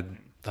 Yeah. And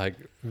like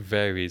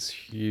varies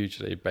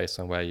hugely based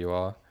on where you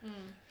are.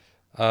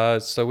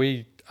 So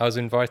I was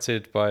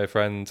invited by a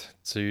friend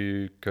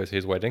to go to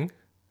his wedding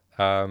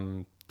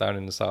down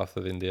in the south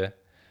of India.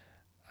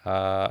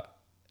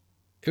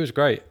 It was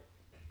great.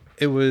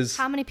 It was...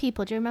 How many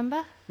people, do you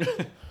remember?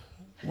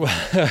 It was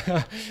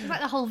like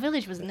the whole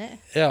village, wasn't it?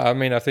 Yeah, I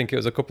mean, I think it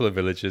was a couple of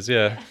villages,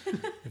 yeah.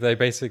 They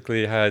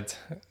basically had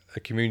a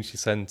community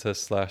centre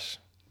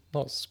 /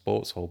 not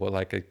sports hall, but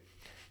like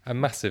a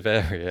massive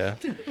area.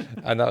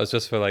 And that was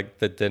just for like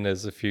the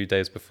dinners a few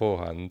days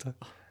beforehand.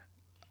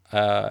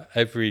 I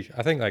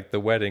think like the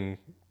wedding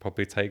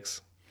probably takes,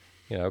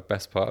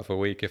 best part of a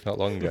week, if not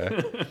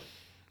longer.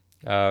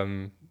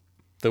 The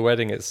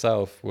wedding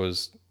itself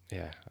was,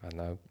 I don't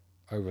know,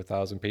 over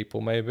 1,000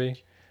 people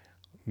maybe.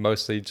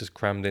 Mostly just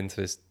crammed into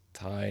this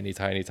tiny,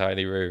 tiny,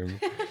 tiny room.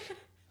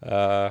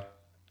 And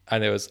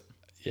it was,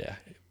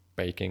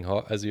 baking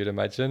hot, as you'd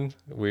imagine.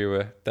 We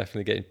were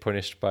definitely getting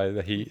punished by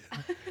the heat.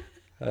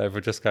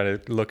 We're just kind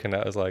of looking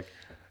at us like,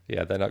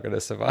 they're not going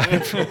to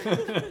survive.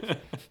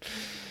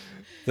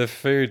 The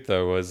food,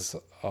 though, was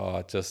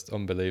just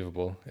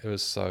unbelievable. It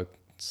was so,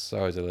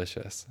 so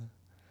delicious.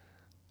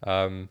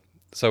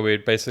 So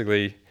we'd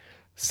basically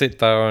sit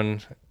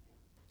down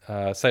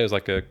say it was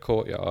like a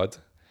courtyard,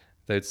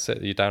 they'd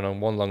sit you down on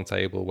one long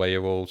table where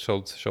you're all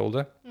shoulder to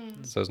shoulder.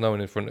 So there's no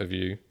one in front of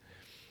you.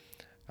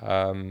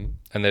 And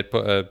they'd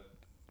put a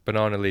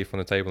banana leaf on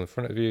the table in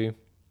front of you.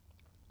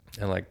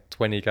 And like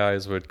 20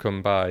 guys would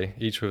come by,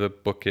 each with a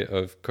bucket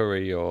of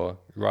curry or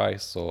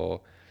rice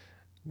or,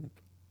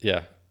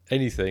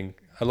 anything.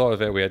 A lot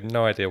of it, we had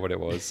no idea what it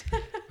was.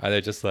 And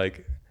they're just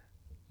like,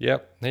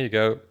 yep, here you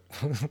go.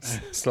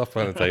 Slap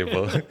on the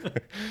table.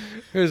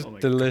 It was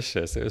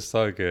delicious. God. It was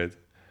so good.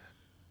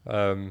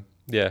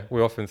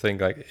 We often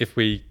think like if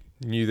we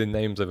knew the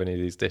names of any of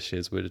these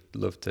dishes, we'd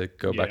love to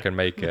go back and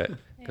make it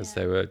because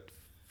they were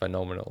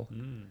phenomenal.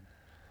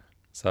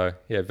 So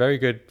very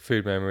good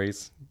food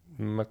memories,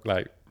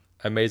 like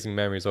amazing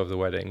memories of the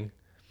wedding.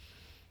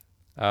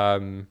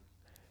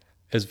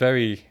 It's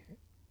very,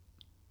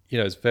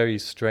 it's very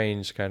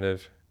strange kind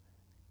of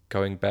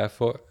going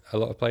barefoot a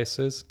lot of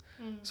places.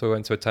 So we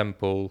went to a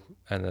temple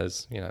and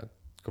there's, a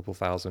couple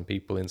thousand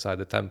people inside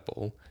the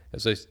temple.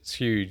 It's a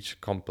huge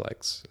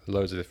complex,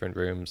 loads of different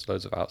rooms,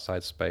 loads of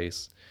outside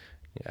space,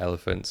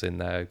 elephants in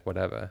there,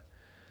 whatever.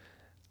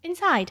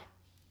 Inside?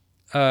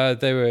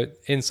 They were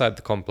inside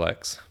the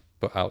complex,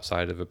 but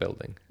outside of a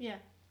building. Yeah.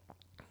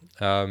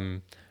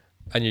 And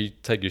you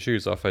take your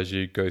shoes off as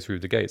you go through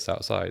the gates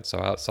outside. So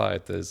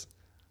outside there's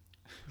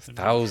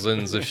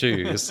thousands of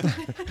shoes.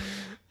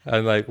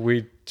 And like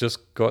we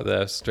just got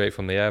there straight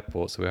from the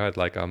airport, so we had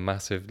like our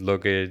massive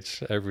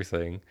luggage,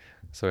 everything.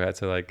 So we had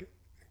to like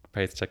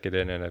pay to check it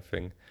in and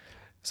everything.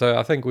 So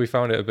I think we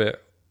found it a bit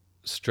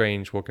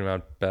strange walking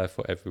around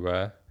barefoot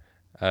everywhere.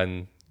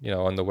 And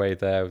on the way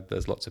there,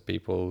 there's lots of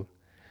people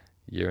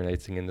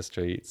urinating in the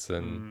streets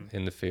and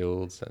in the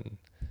fields and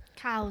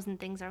cows and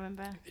things. I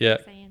remember.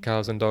 Saying.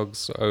 Cows and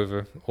dogs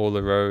over all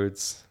the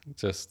roads.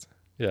 Just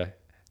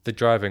the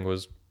driving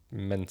was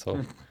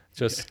mental,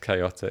 just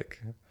chaotic.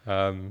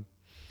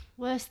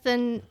 Worse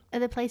than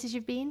other places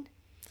you've been?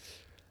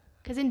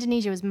 Because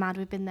Indonesia was mad.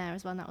 We've been there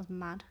as well, and that was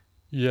mad.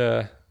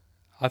 Yeah,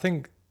 I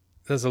think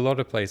there's a lot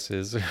of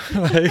places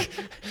like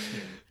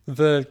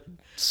the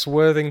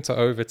swerving to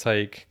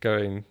overtake,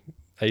 going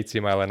 80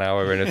 mile an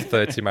hour in a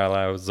 30 mile an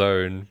hour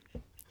zone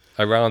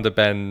around a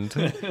bend,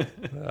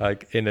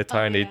 like in a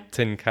tiny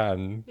tin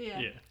can.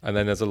 Yeah. And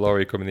then there's a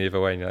lorry coming the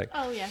other way, and you're like,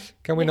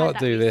 can we not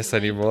do this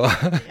anymore?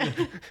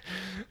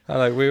 And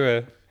like we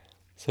were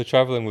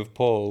traveling with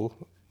Paul,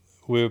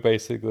 we were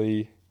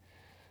basically,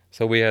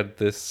 so we had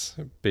this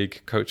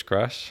big coach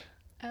crash.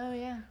 Oh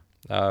yeah.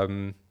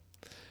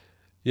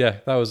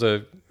 That was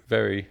a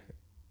very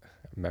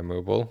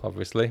memorable,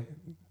 obviously,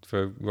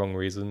 for wrong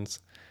reasons.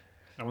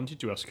 I wanted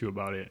to ask you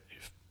about it.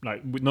 If,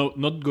 like,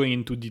 not going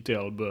into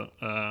detail, but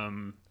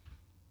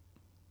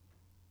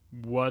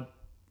what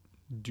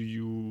do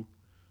you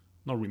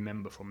not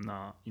remember from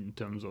now in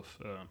terms of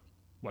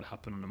what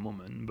happened in the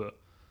moment? But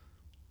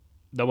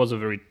that was a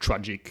very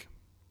tragic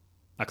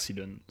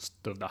accident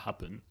stuff that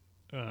happened.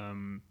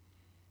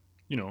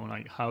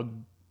 Like how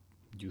do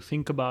you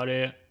think about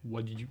it?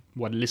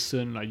 What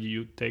lesson like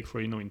you take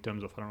for in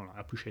terms of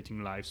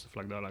appreciating life, stuff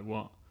like that? Like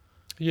what?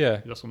 Yeah.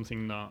 Is that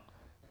something that?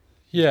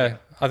 Yeah,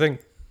 I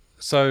think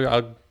so.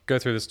 I'll go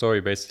through the story.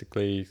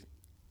 Basically,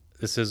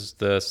 this is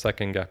the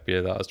second gap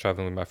year that I was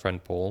traveling with my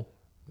friend Paul.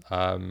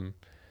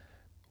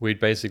 We'd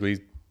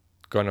basically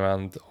gone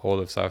around all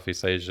of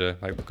Southeast Asia,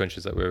 like the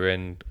countries that we were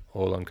in,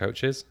 all on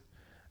coaches.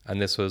 And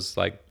this was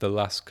like the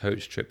last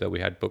coach trip that we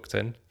had booked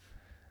in.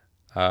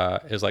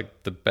 It was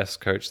like the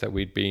best coach that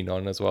we'd been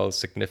on as well,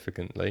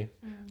 significantly.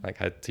 Like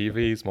had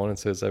TVs,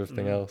 monitors,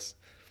 everything else.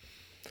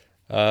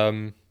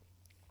 And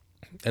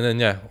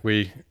then,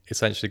 we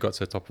essentially got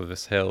to the top of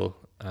this hill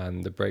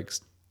and the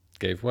brakes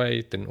gave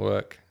way, didn't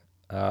work.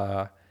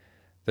 The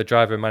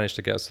driver managed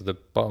to get us to the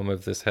bottom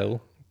of this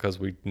hill because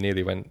we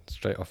nearly went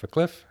straight off a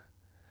cliff.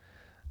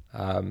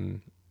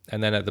 And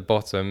then at the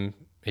bottom,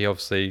 he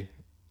obviously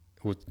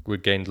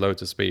would gained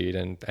loads of speed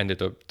and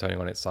ended up turning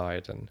on its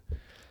side. And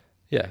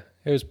it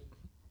was,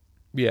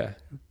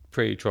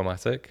 pretty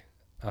traumatic.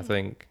 I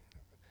think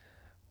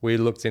we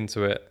looked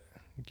into it,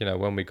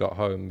 when we got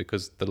home,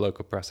 because the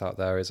local press out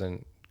there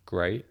isn't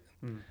great.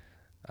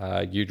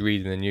 You'd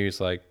read in the news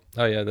like,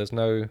 oh yeah, there's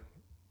no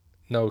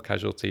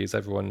casualties,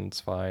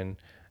 everyone's fine,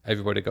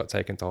 everybody got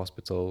taken to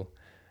hospital.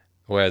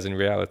 Whereas in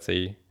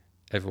reality,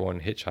 everyone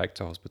hitchhiked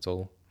to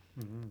hospital.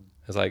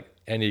 It's like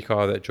any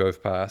car that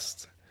drove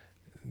past,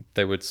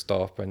 they would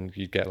stop and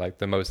you'd get like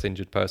the most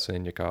injured person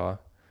in your car.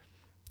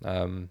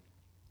 There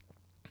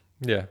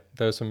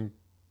were some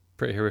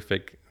pretty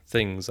horrific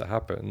things that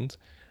happened.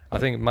 I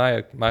think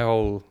my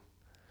whole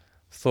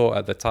thought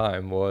at the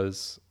time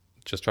was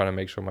just trying to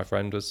make sure my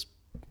friend was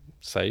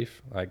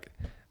safe, like,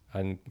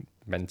 and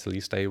mentally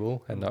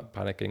stable and not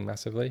panicking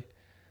massively.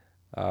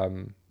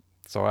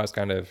 So I was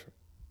kind of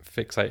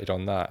fixated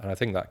on that, and I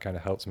think that kind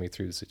of helps me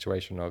through the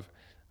situation of,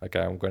 okay,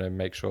 I'm going to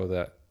make sure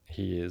that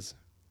he is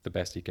the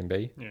best he can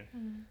be.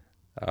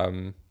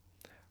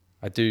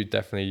 I do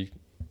definitely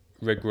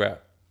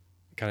regret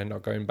kind of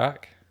not going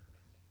back.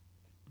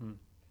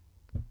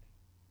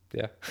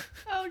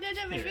 Oh no,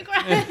 don't make me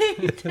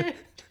cry.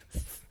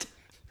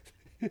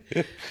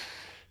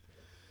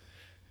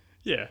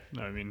 Yeah,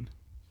 no, I mean,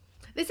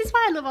 This is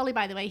why I love Ollie,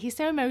 by the way. He's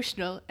so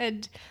emotional.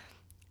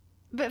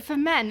 But for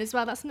men as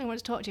well, that's something I want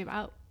to talk to you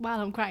about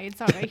while I'm crying,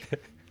 sorry.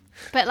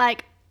 But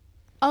like,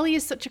 Ollie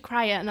is such a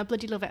crier and I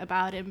bloody love it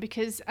about him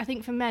because I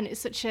think for men it's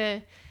such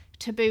a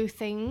taboo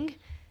thing.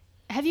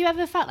 Have you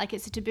ever felt like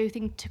it's a taboo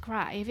thing to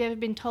cry? Have you ever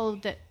been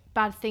told that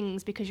bad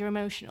things because you're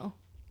emotional?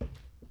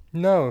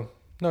 No,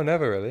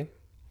 never really.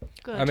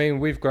 Good. I mean,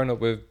 we've grown up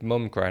with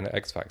mum crying at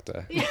X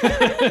Factor.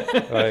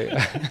 Like,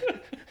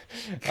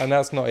 and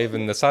that's not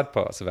even the sad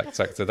parts of X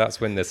Factor.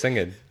 That's when they're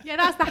singing. Yeah,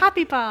 that's the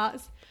happy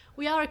parts.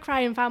 We are a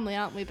crying family,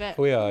 aren't we? But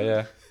We are,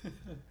 yeah.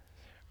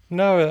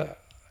 No,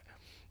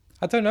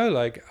 I don't know.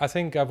 Like, I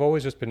think I've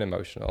always just been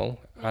emotional,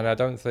 and I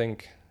don't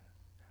think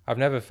I've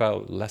never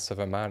felt less of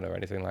a man or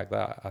anything like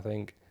that. I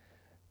think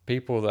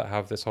people that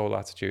have this whole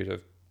attitude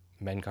of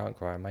men can't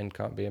cry, men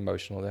can't be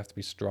emotional, they have to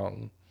be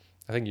strong.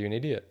 I think you're an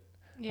idiot.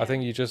 yeah. I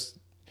think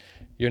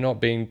you're not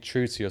being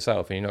true to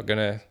yourself, and you're not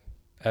gonna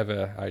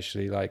ever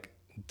actually like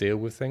deal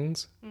with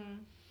things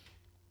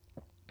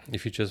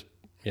if you just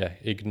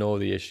ignore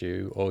the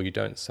issue, or you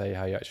don't say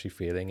how you're actually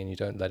feeling and you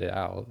don't let it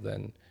out.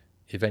 Then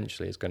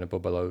eventually it's going to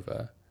bubble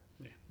over.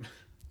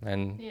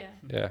 And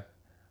Yeah.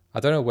 I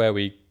don't know where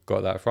we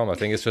got that from. I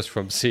think it's just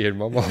from seeing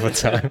mum all the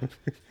time.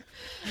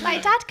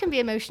 Like, dad can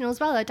be emotional as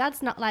well, though.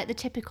 Dad's not like the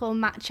typical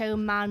macho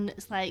man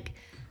that's like,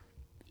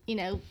 you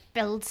know,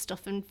 builds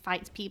stuff and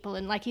fights people,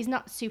 and like, he's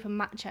not super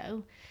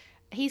macho.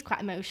 He's quite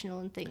emotional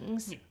and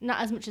things. Not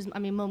as much as, I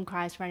mean, mum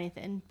cries for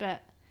anything,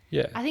 but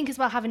Yeah, I think as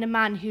well having a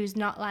man who's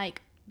not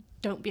like,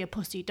 don't be a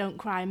pussy, don't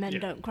cry, men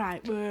don't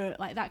cry,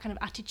 like that kind of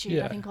attitude,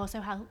 I think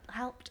also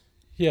helped.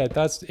 yeah.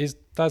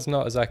 Dad's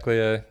not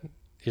exactly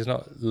he's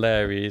not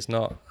Larry. He's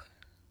not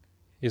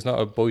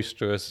a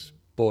boisterous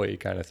boy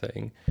kind of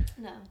thing.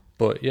 No.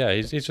 But yeah,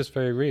 he's just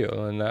very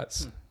real, and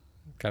that's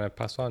kind of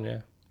passed on.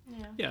 Yeah.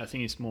 yeah, I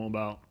think it's more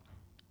about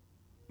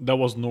that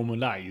was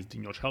normalized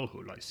in your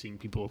childhood, like seeing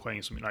people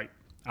crying. Something like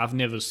I've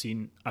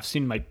seen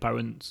my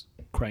parents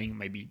crying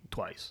maybe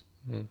twice.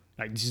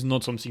 Like, this is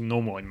not something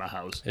normal in my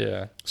house.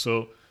 Yeah.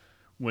 So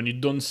when you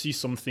don't see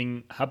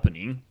something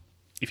happening,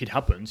 if it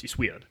happens, it's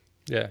weird.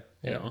 Yeah.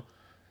 You Yeah. know,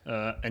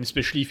 and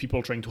especially if people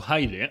are trying to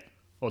hide it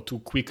or to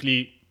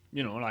quickly,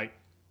 you know, like,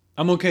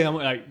 I'm okay, I'm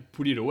like,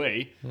 put it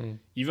away.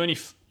 Even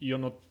if you're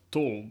not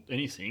told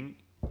anything,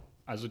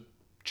 as a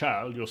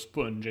child, you're a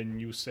sponge, and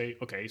you say,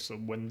 okay, so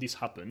when this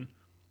happens,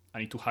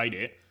 I need to hide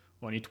it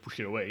or I need to push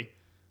it away,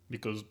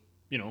 because,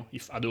 you know,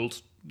 if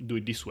adults do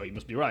it this way, it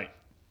must be right.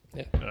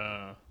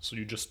 Yeah. So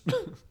you just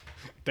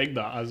take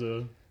that as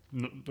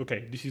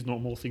okay, this is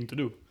normal thing to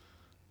do,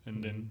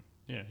 and then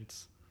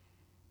it's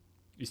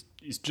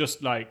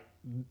just like,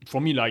 for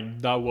me, like,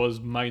 that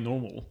was my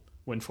normal,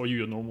 when for you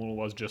your normal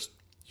was just,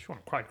 if you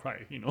want to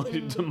cry, you know.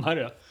 It doesn't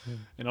matter.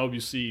 And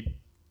obviously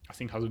I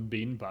think has a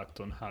big impact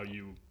on how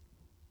you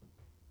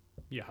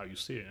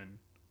see it and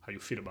how you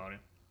feel about it,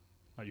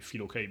 how you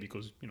feel, okay,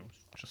 because, you know,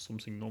 it's just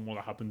something normal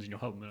that happens in your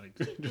home, like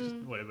just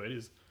whatever it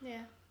is.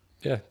 Yeah.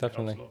 Yeah. It helps a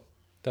Definitely. lot.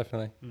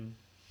 Definitely.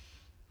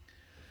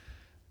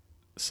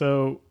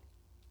 So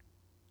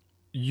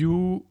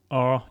you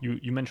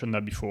mentioned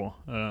that before,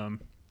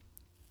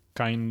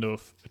 kind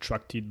of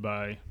attracted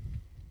by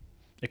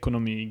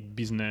economic,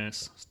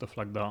 business, stuff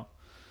like that.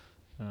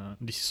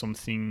 This is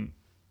something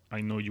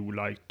I know you would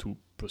like to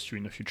pursue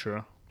in the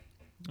future.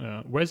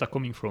 Where is that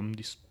coming from,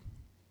 this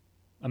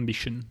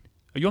ambition?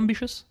 Are you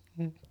ambitious?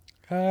 Would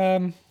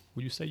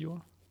you say you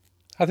are?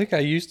 I think I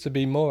used to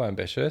be more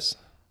ambitious.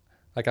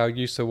 Like, I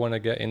used to want to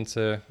get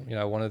into, you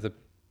know, one of the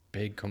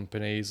big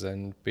companies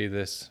and be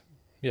this,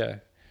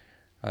 I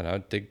don't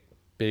know,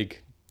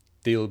 big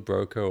deal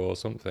broker or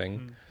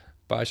something.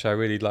 But actually, I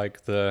really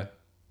like the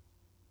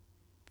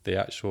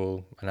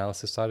actual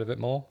analysis side of it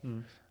more.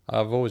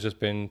 I've always just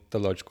been the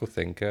logical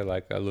thinker.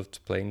 Like, I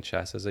loved playing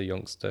chess as a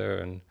youngster,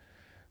 and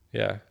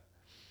I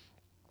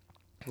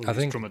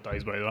think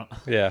traumatized by that.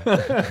 Yeah.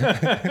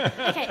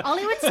 Okay,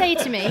 Ollie would say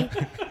to me, do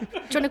you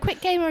want a quick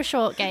game or a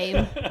short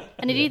game?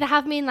 And he'd either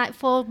have me in like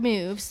 4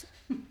 moves,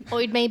 or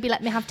he'd maybe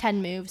let me have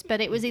 10 moves,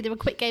 but it was either a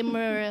quick game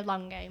or a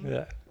long game.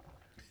 Yeah.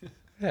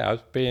 Yeah, I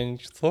was being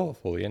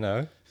thoughtful, you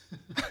know.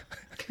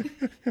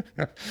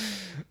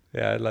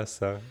 Yeah, less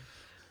so.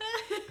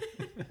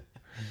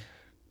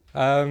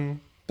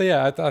 But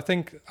yeah, I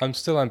think I'm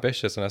still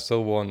ambitious, and I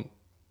still want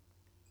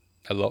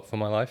a lot for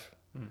my life.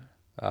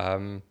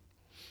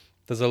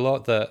 There's a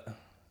lot that,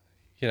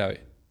 you know,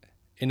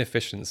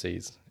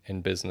 inefficiencies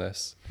in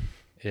business,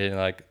 in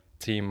like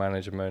team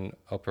management,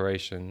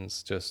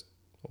 operations, just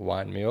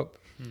wind me up.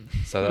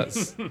 So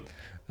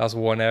that's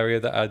one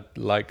area that I'd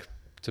like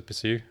to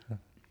pursue.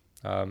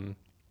 And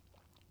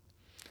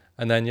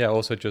then,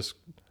 also just,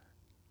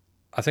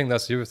 I think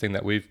that's the other thing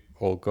that we've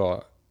all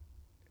got,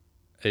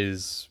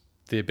 is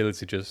the ability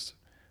to just,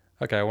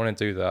 okay, I want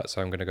to do that,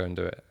 so I'm going to go and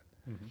do it.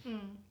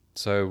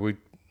 So we,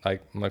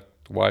 like, my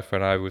wife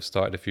and I, we've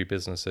started a few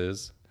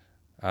businesses,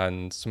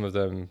 and some of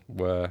them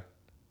were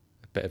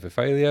a bit of a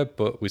failure,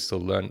 but we still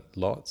learned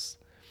lots.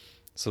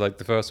 So like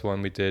the first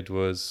one we did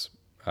was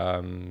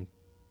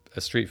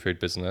a street food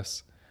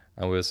business,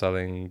 and we were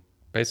selling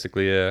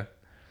basically a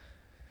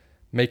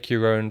make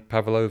your own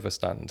pavlova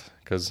stand,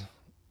 because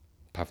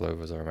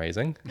pavlovas are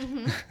amazing.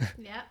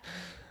 Yeah.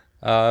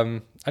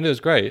 And it was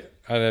great,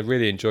 and I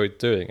really enjoyed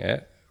doing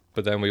it.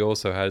 But then we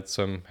also had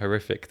some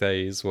horrific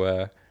days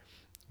where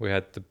we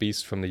had the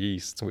beast from the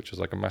east, which was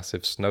like a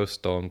massive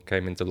snowstorm,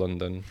 came into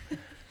London.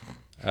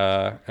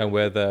 And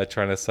we're there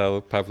trying to sell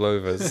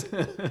pavlovas.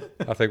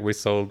 I think we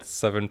sold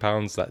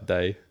 £7 that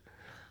day.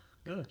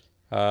 Good.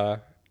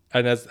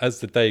 And as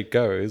the day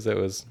goes, it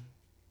was,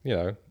 you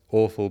know,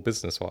 awful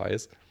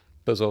business-wise,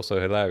 but it was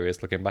also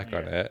hilarious looking back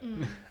on it.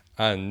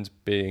 And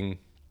being,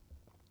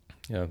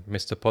 you know,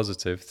 Mr.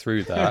 Positive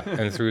through that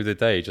and through the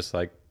day, just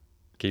like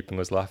keeping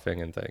us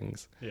laughing and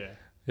things.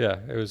 Yeah,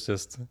 it was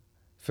just,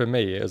 for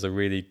me, it was a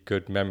really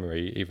good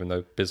memory, even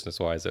though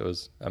business-wise it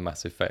was a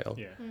massive fail.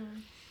 Yeah.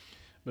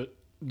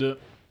 But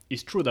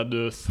it's true that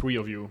the three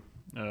of you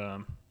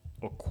are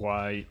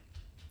quite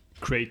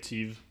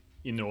creative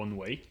in their own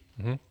way,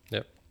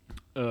 Yep.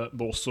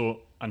 but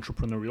also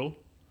entrepreneurial.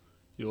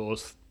 You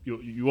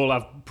all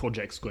have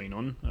projects going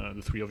on,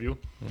 the three of you.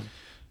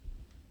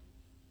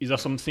 Is that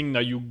something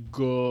that you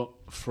go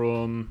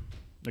from,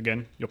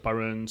 again, your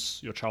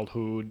parents, your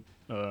childhood,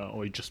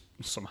 or it just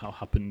somehow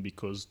happened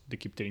because they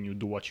keep telling you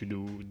do what you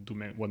do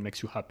what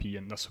makes you happy,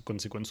 and that's a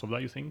consequence of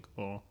that, you think?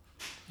 Or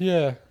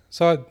Yeah.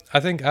 So I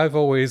think I've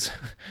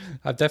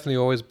definitely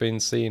always been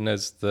seen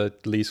as the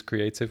least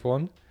creative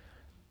one,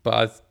 but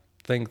I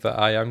think that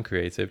I am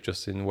creative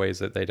just in ways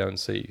that they don't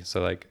see.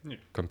 So like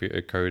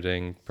computer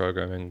coding,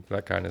 programming,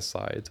 that kind of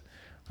side.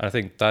 And I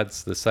think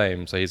Dad's the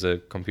same. So he's a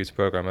computer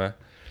programmer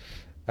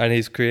and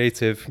he's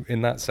creative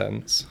in that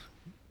sense.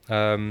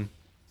 But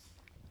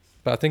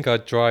I think I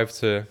drive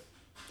to...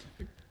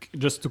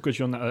 Just to cut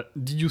you on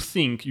that, did you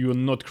think you were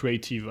not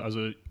creative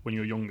when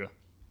you were younger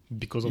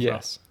because of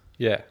Yes.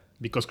 that? Yeah.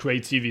 Because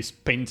creative is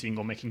painting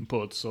or making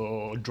pots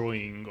or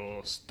drawing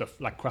or stuff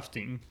like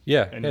crafting.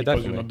 Yeah. And yeah, because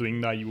definitely. you're not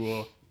doing that, you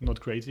were not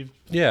creative.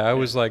 Yeah, I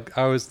was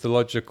the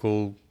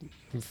logical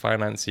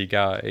financy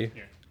guy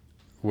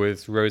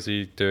with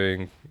Rosie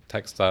doing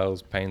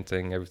textiles,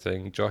 painting,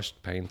 everything, Josh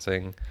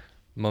painting,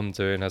 Mum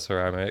doing her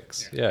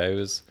ceramics. Yeah, it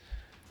was...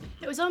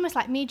 It was almost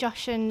like me,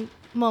 Josh, and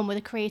Mum were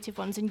the creative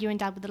ones, and you and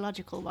Dad were the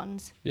logical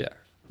ones. Yeah.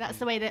 That's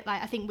the way that,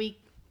 like, I think we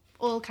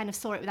all kind of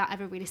saw it without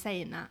ever really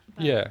saying that.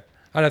 But Yeah,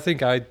 and I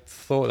think I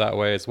thought that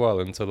way as well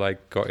until I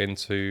got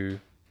into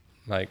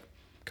like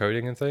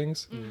coding and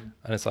things, and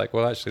it's like,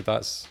 well, actually,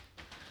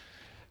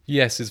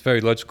 yes, it's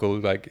very logical.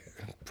 Like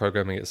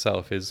programming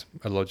itself is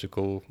a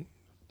logical,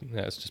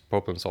 it's just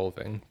problem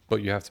solving,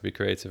 but you have to be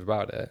creative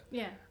about it.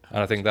 Yeah. And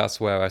I think that's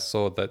where I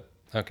saw that,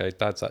 okay,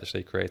 Dad's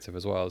actually creative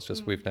as well. It's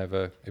just we've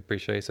never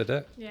appreciated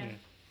it.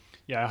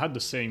 Yeah, I had the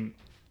same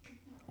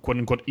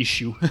quote-unquote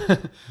issue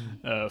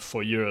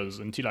for years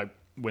until I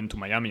went to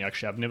Miami.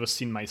 Actually, I've never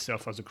seen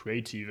myself as a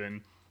creative.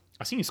 And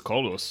I think it's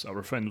Carlos,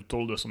 our friend, who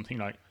told us something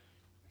like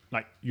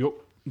you're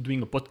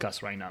doing a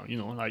podcast right now, you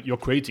know, like you're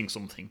creating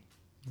something.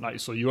 Like,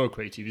 so you're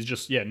creative. It's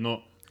just,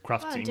 not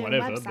crafting, doing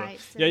whatever. But,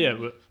 websites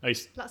but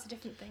like, lots of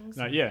different things.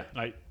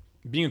 like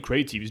being a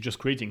creative is just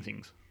creating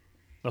things.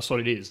 That's all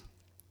it is.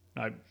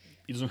 Like,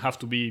 it doesn't have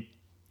to be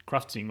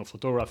crafting or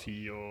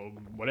photography or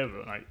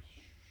whatever. Like,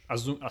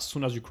 as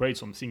soon as you create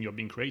something, you're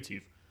being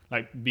creative.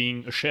 Like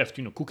being a chef,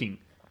 you know, cooking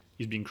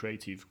is being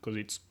creative because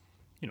it's,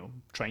 you know,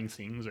 trying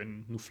things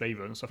and new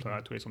flavor and stuff like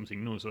that to create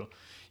something new. So,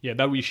 yeah,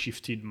 that really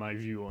shifted my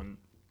view on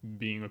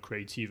being a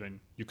creative.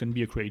 And you can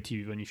be a creative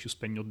even if you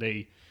spend your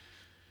day,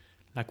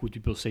 like what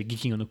people say,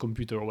 geeking on a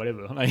computer or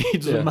whatever. Like,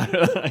 it doesn't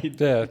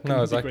matter.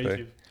 No,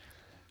 exactly.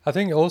 I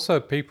think also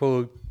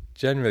people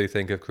generally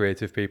think of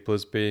creative people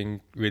as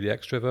being really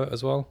extrovert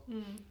as well.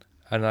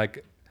 And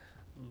like,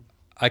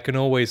 I can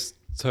always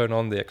turn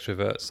on the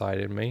extrovert side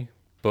in me,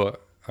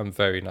 but I'm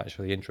very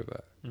naturally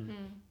introvert.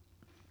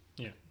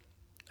 Yeah.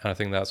 And I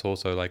think that's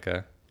also like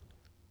I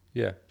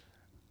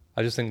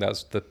just think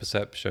that's the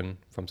perception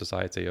from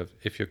society of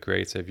if you're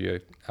creative, you're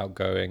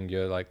outgoing,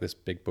 you're like this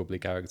big bubbly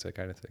character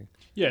kind of thing.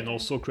 Yeah, and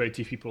also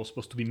creative people are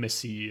supposed to be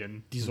messy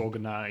and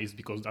disorganized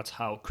because that's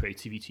how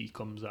creativity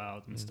comes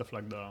out and stuff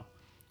like that.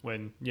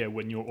 When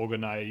you're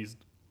organized,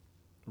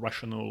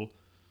 rational,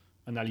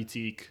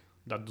 analytic,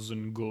 that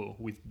doesn't go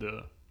with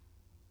the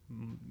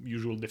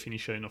usual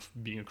definition of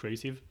being a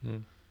creative,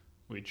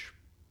 which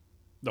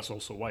that's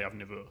also why I've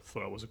never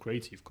thought I was a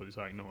creative, because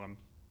I know I'm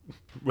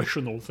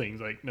rational things,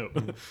 like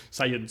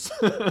science,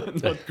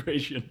 not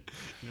creation.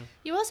 You know?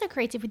 You're also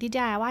creative with your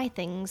DIY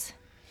things.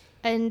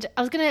 And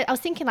I was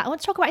thinking, like, I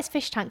want to talk about his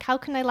fish tank. How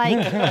can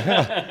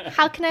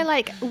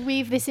I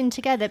weave this in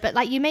together? But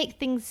like, you make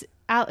things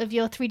out of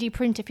your 3D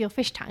printer for your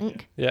fish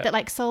tank that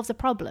like solves a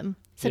problem.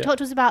 So talk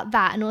to us about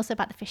that, and also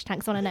about the fish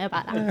tanks. I want to know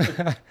about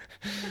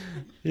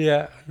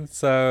that.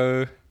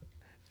 So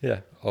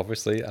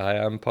obviously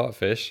I am part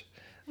fish,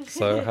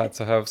 so I had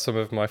to have some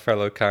of my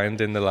fellow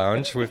kind in the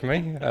lounge with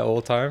me at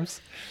all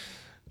times.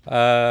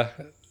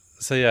 That's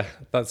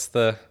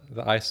the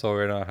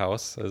eyesore in our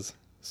house, as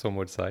some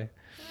would say.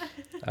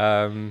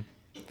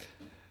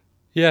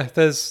 Yeah,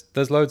 there's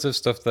loads of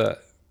stuff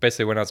that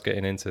basically when I was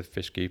getting into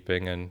fish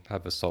keeping and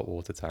have a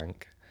saltwater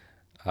tank,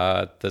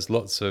 there's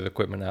lots of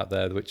equipment out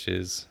there which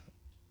is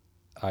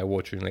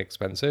eye-wateringly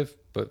expensive,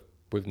 but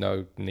with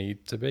no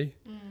need to be.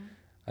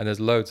 And there's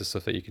loads of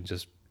stuff that you can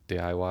just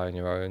DIY on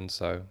your own.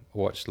 So I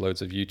watched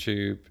loads of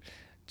YouTube,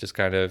 just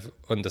kind of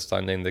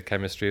understanding the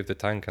chemistry of the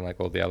tank and like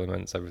all the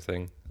elements,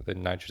 everything, the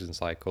nitrogen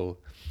cycle.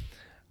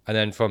 And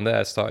then from there,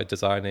 I started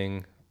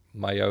designing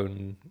my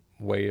own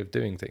way of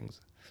doing things.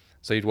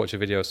 So you'd watch a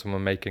video of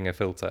someone making a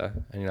filter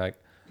and you're like,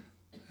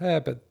 yeah,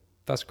 but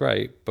that's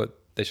great, but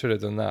they should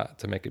have done that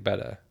to make it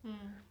better.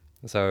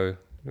 So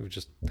I would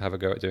just have a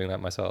go at doing that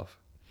myself.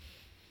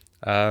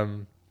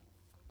 And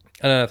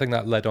then I think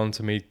that led on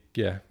to me,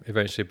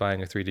 eventually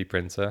buying a 3D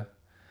printer.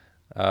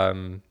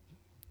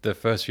 The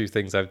first few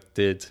things I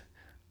did,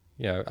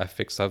 I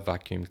fixed a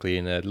vacuum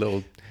cleaner,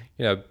 little,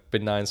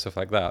 benign stuff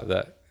like that,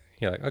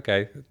 like,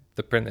 okay,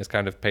 the print is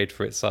kind of paid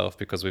for itself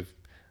because we've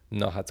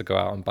not had to go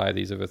out and buy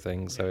these other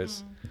things. So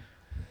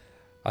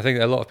I think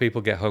a lot of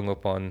people get hung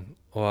up on,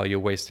 oh, you're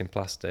wasting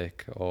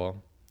plastic, or,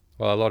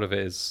 well, a lot of it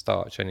is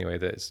starch anyway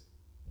that is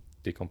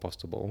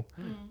decompostable,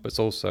 but it's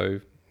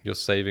also you're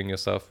saving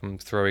yourself from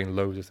throwing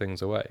loads of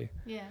things away.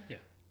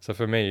 So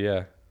for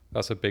me,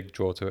 that's a big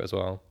draw to it as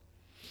well.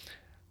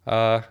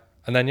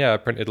 And then I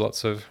printed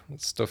lots of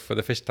stuff for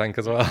the fish tank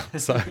as well.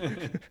 So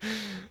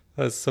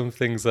there's some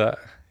things that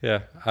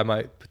I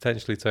might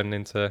potentially turn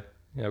into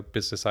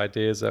business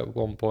ideas at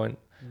one point.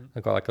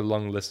 I've got like a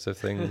long list of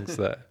things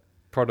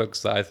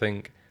products that I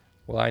think,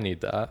 well, I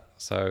need that,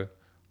 so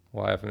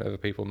why haven't other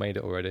people made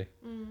it already?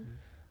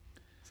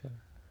 So.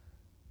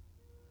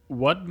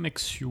 What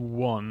makes you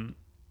want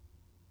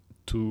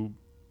to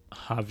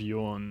have your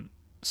own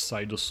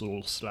side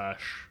hustle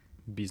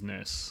 /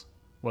 business?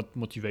 What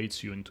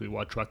motivates you and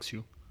what attracts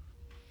you?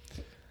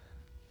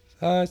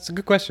 It's a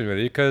good question,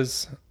 really,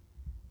 because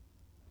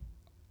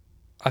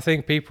I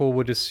think people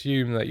would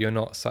assume that you're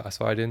not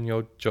satisfied in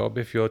your job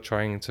if you're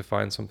trying to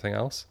find something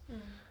else.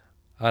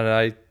 And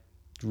I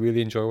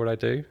really enjoy what I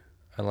do,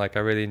 and like I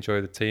really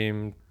enjoy the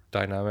team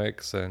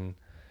dynamics and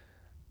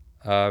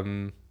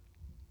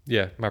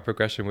my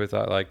progression with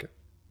that. Like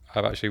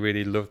I've actually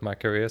really loved my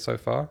career so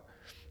far,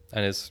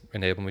 and it's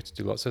enabled me to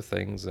do lots of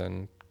things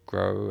and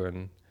grow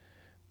and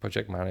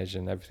project manage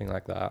and everything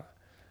like that.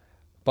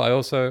 But I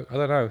also, I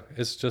don't know,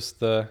 it's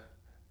just I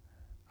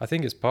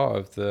think it's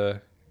part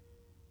of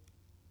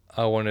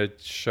I want to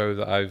show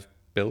that I've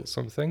built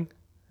something,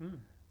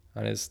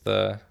 and it's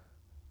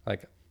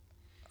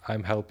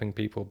I'm helping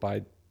people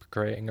by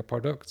creating a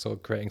product or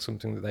creating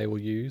something that they will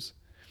use.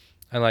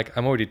 And like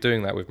I'm already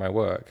doing that with my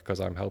work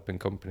because I'm helping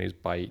companies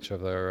buy each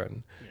other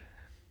and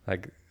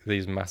like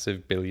these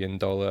massive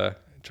billion-dollar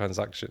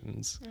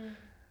transactions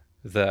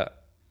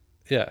that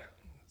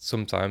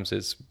sometimes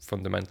it's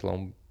fundamental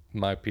on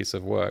my piece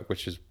of work,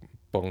 which is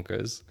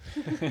bonkers.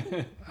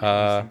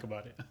 Think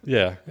about it.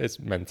 Yeah,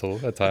 it's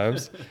mental at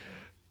times.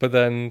 But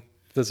then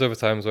there's other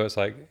times where it's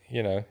like,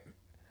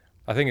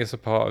 I think it's a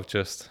part of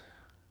just,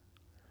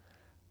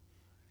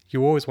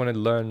 you always want to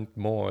learn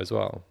more as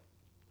well.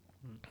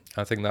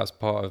 I think that's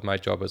part of my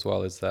job as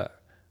well, is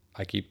that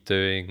I keep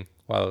doing,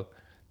 well,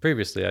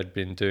 previously I'd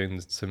been doing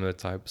similar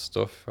type of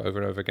stuff over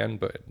and over again,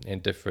 but in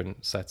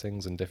different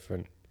settings and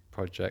different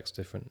projects,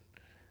 different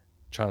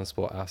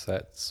transport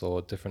assets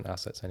or different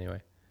assets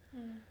anyway.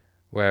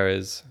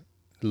 Whereas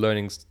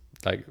learning,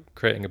 like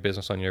creating a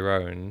business on your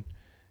own,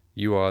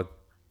 you are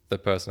the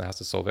person that has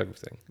to solve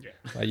everything.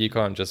 Like you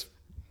can't just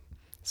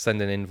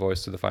send an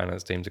invoice to the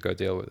finance team to go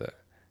deal with it.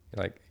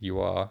 Like you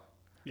are.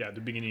 At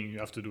the beginning you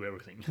have to do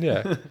everything.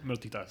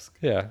 Multitask.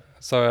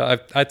 So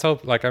I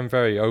told, like, I'm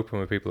very open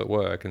with people at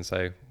work and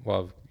say,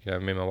 well, me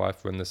and my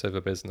wife run this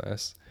other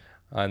business,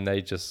 and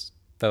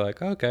they're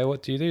like, okay,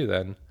 what do you do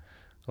then?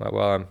 I'm like,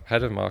 well, I'm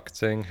head of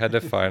marketing, head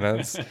of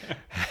finance,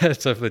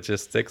 head of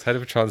logistics, head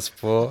of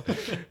transport.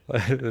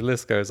 The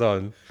list goes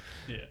on.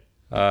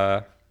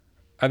 And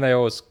they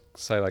always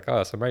say like, oh,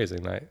 that's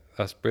amazing, like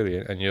that's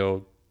brilliant, and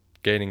you're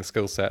gaining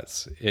skill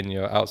sets in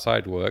your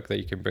outside work that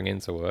you can bring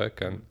into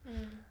work, and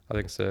I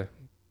think it's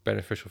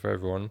beneficial for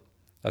everyone.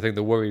 I think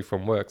the worry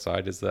from work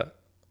side is that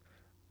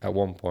at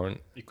one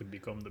point it could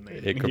become the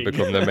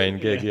main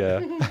gig.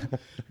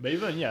 But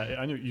even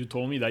I know you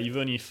told me that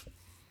even if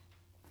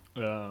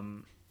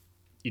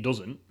it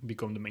doesn't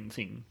become the main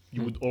thing,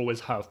 you would always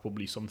have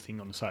probably something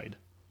on the side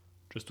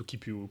just to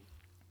keep you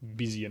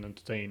busy and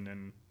entertained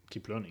and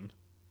keep learning.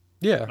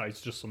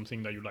 It's just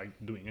something that you like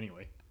doing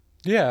anyway.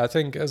 I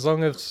think as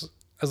long as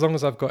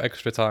I've got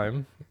extra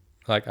time,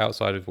 like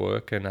outside of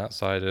work and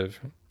outside of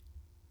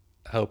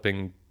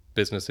helping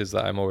businesses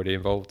that I'm already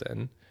involved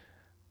in,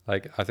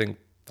 like I think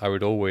I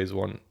would always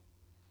want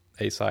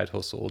a side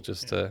hustle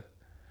just to,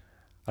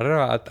 I don't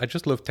know, I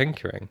just love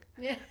tinkering,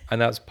 and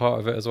that's part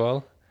of it as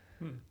well.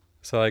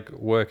 So like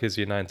work is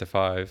your 9 to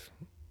 5,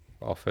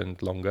 often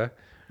longer,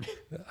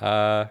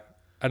 and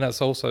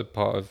that's also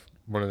part of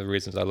one of the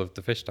reasons I love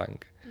the fish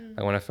tank.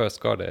 And when I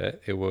first got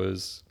it, it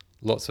was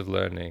lots of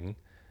learning,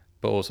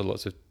 but also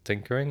lots of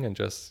tinkering and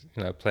just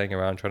playing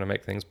around, trying to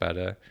make things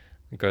better,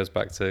 it goes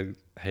back to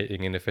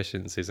hating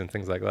inefficiencies and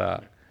things like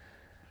that.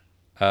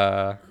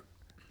 And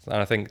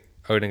I think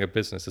owning a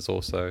business is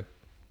also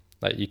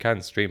like you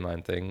can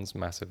streamline things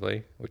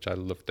massively, which I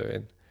love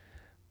doing,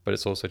 but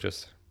it's also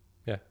just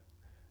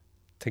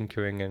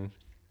tinkering and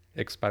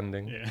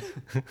expanding. Yeah.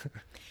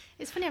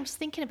 It's funny, I'm just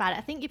thinking about it.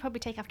 I think you probably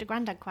take after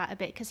Grandad quite a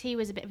bit because he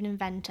was a bit of an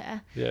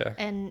inventor. Yeah.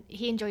 And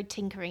he enjoyed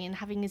tinkering and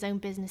having his own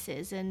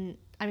businesses. And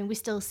I mean, we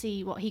still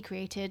see what he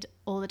created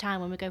all the time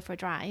when we go for a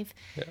drive.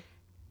 Yeah.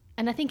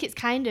 And I think it's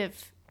kind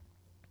of,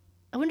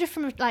 I wonder if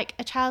from like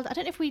a child, I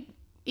don't know if we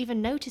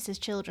even notice as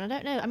children. I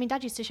don't know. I mean,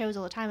 Dad used to show us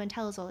all the time and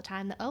tell us all the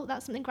time that, oh,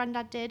 that's something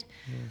Grandad did.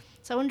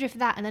 So I wonder if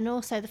that, and then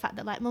also the fact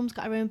that like Mum's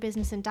got her own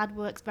business and Dad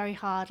works very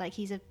hard. Like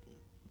he's a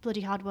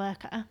bloody hard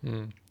worker.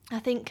 I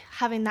think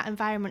having that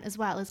environment as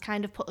well has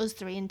kind of put us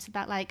three into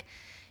that, like,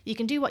 you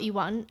can do what you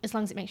want as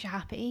long as it makes you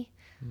happy.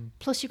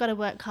 Plus you've got to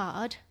work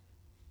hard.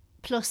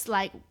 Plus,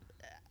 like,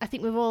 I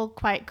think we're all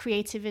quite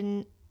creative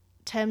in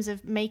terms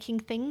of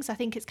making things. I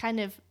think it's kind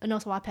of, and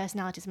also our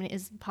personalities, I mean, it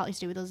is partly to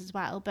do with us as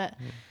well, but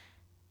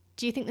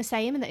do you think the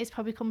same and that it's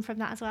probably come from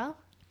that as well?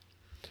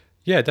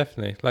 Yeah,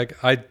 definitely.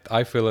 Like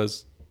I feel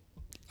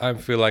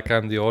like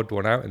I'm the odd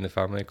one out in the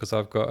family because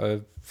I've got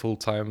a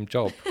full-time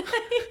job.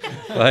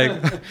 Like,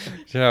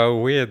 you know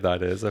how weird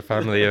that is, a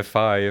family of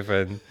 5,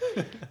 and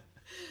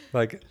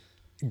like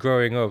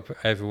growing up,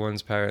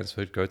 everyone's parents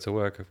would go to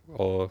work,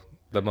 or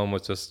the mum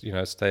was just, you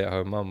know,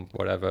 stay-at-home mum,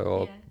 whatever,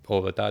 or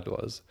the dad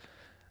was.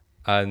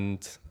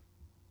 And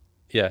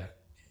yeah,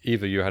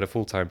 either you had a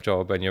full-time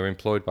job and you're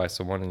employed by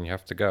someone and you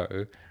have to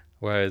go,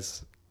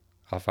 whereas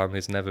our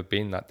family's never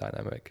been that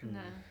dynamic.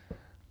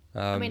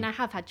 No. I mean, I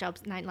have had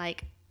jobs,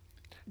 like,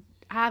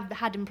 I've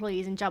had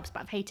employees and jobs,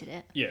 but I've hated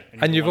it. Yeah,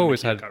 and you've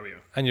always had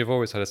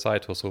a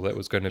side hustle that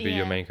was going to be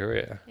your main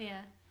career.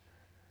 Yeah.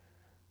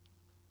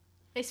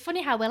 It's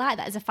funny how we're like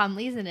that as a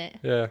family, isn't it?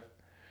 Yeah.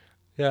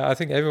 Yeah, I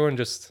think everyone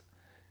just,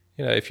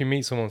 you know, if you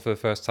meet someone for the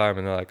first time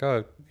and they're like,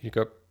 oh, you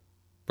got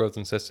brothers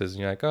and sisters,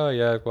 and you're like, oh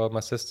yeah, well, my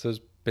sister's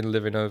been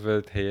living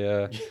over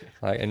here,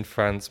 like in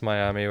France,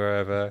 Miami,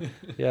 wherever.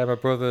 Yeah, my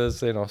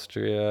brother's in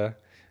Austria.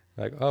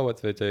 Like, oh,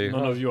 what do they do?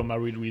 None of you are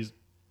married with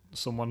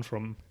someone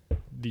from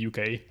the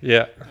UK.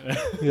 Yeah.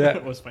 Yeah.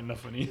 That was find that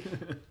funny.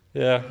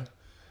 Yeah.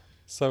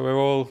 So we're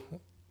all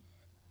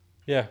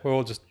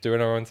just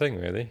doing our own thing,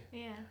 really.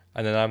 Yeah.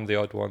 And then I'm the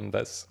odd one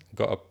that's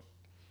got a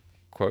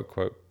quote,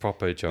 quote,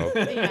 proper job,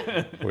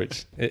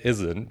 which it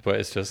isn't, but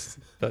it's just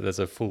that there's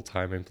a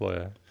full-time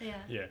employer. Yeah.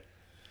 Yeah.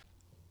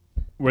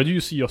 Where do you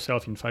see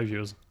yourself in 5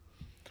 years?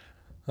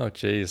 Oh,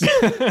 geez.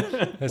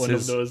 One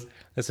of those.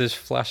 This is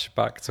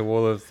flashback to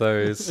all of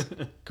those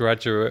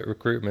graduate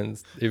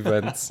recruitment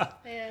events.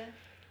 Yeah.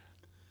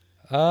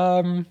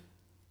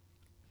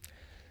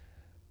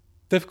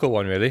 Difficult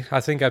one, really.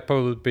 I think I'd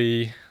probably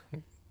be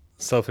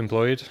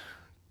self-employed,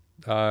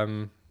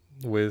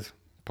 with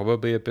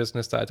probably a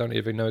business that I don't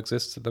even know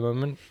exists at the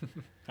moment.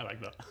 I like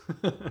that.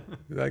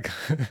 Like,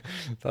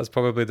 that's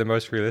probably the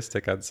most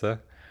realistic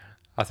answer.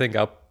 I think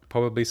I'll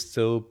probably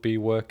still be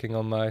working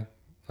on my,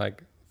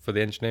 like, for the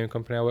engineering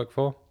company I work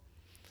for,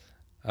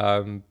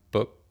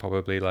 but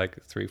probably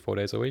like 3-4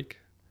 days a week.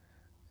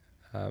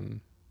 Do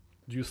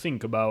you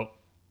think about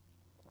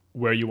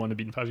where you want to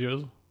be in 5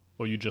 years,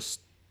 or you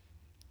just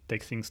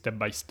take things step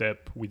by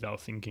step without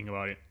thinking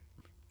about it?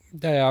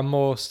 Yeah, I'm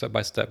more step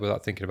by step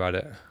without thinking about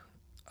it.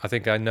 I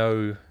think I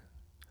know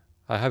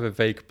I have a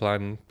vague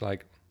plan,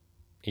 like,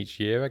 each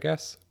year, I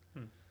guess.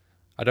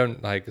 I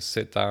don't, like,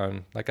 sit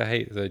down, like, I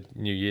hate the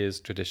New Year's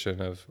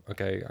tradition of,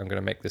 okay, I'm going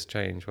to make this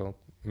change. Well,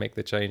 make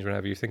the change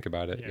whenever you think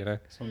about it, you know?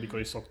 It's not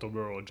because it's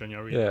October or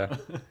January. Yeah.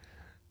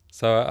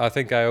 So I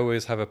think I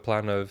always have a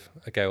plan of,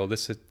 okay, well,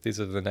 these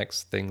are the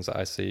next things that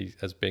I see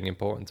as being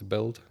important to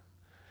build,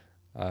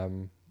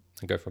 and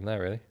go from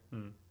there, really.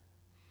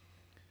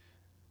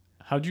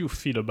 How do you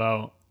feel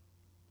about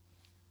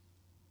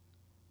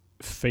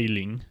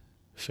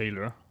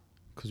failure?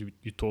 Because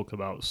you talk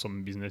about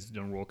some business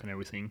didn't work and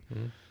everything.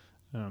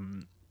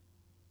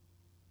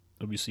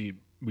 Obviously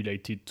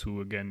related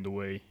to, again, the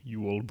way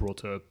you all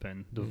brought up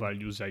and the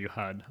values that you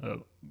had.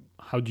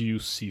 How do you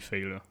see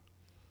failure?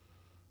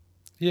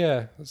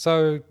 Yeah,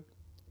 so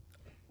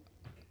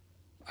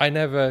I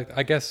never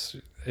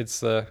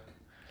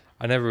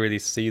really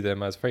see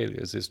them as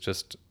failures. It's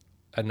just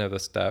another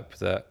step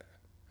that,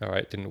 all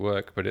right, didn't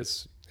work, but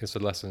it's a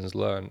lessons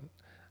learned.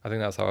 I think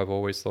that's how I've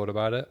always thought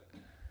about it.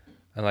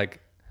 And,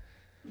 like,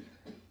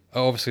 it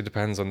obviously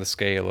depends on the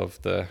scale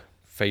of the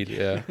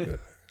failure.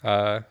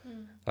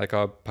 Like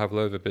our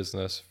Pavlova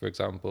business, for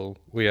example,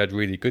 we had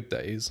really good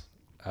days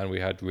and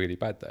we had really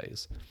bad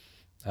days.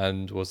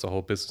 And was the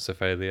whole business a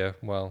failure?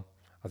 Well,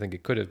 I think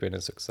it could have been a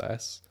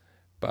success,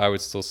 but I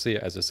would still see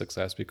it as a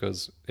success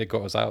because it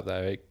got us out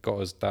there. It got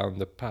us down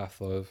the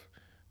path of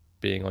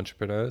being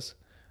entrepreneurs.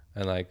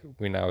 And, like,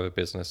 we now have a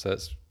business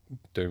that's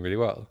doing really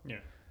well.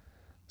 Yeah.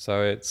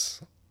 So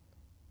it's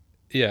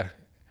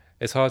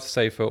hard to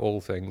say for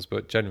all things,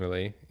 but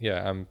generally,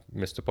 I'm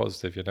Mr.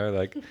 Positive, you know,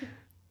 like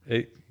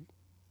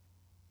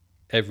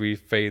every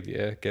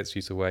failure gets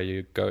you to where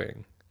you're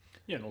going.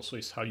 Yeah, and also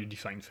it's how you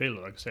define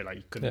failure. Like I say, like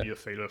it can Yeah. be a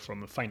failure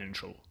from a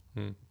financial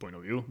point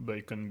of view, but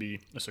it can be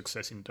a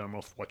success in terms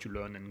of what you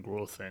learn and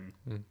growth and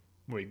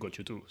where it got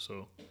you to.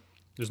 So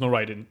there's no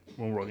right and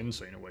wrong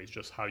answer in a way. It's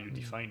just how you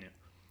define it.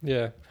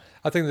 Yeah,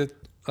 I think that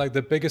like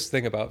the biggest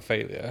thing about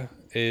failure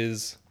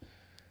is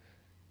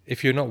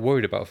if you're not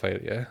worried about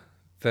failure,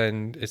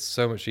 then it's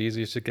so much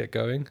easier to get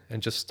going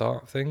and just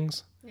start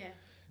things. Yeah.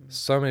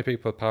 So many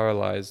people are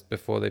paralyzed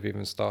before they've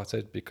even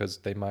started because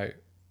they might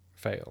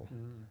fail.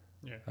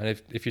 Yeah.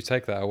 And if you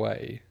take that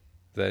away,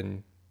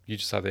 then you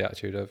just have the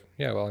attitude of,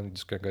 yeah, well, I'm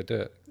just going to go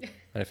do it.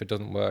 And if it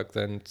doesn't work,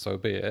 then so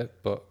be it.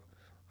 But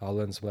I'll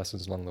learn some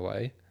lessons along the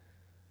way.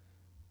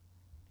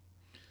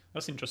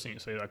 That's interesting you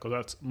say that, because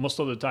that's most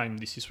of the time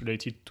this is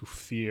related to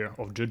fear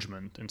of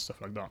judgment and stuff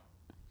like that.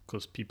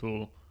 Because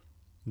people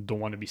don't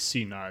want to be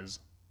seen as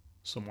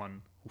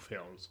someone who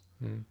fails.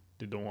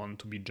 They don't want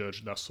to be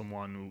judged as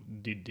someone who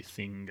did the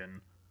thing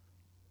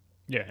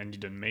and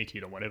didn't make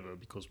it or whatever,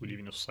 because we live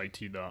in a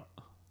society that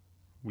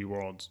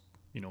rewards,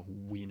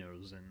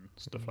 winners and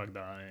stuff like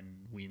that,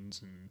 and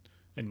wins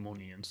and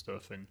money and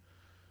stuff, and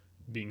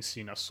being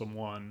seen as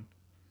someone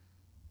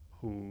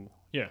who,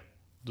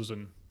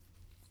 doesn't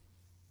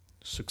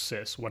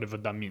success, whatever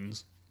that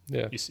means,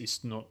 Yeah.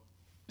 is not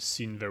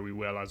seen very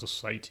well as a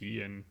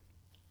society, and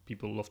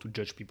people love to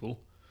judge people.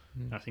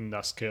 I think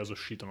that scares a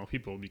shit ton of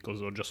people because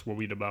they're just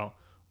worried about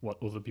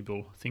what other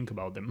people think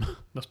about them.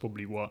 That's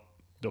probably what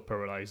they're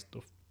paralyzed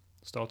of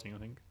starting, I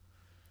think.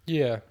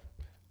 Yeah.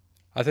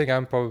 I think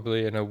I'm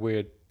probably in a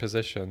weird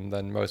position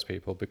than most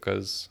people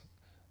because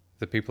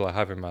the people I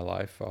have in my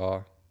life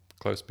are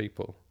close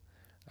people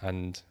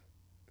and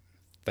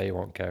they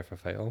won't care if I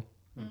fail.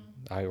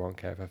 I won't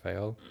care if I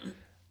fail.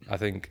 I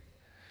think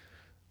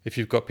if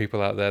you've got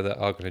people out there that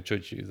are going to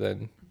judge you,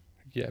 then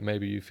yeah,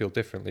 maybe you feel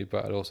differently,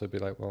 but I'd also be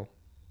like, well,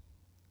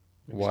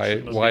 why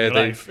are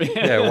they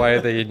why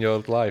are they in your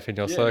life, in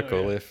your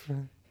circle, if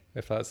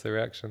that's the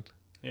reaction?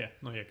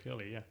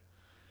 Clearly,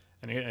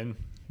 and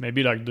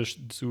maybe like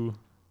to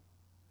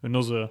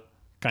another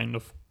kind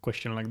of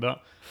question like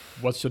that,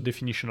 what's your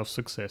definition of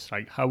success?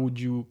 Like, how would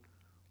you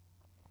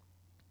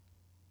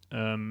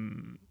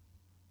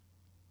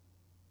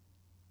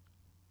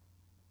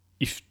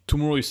if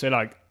tomorrow you say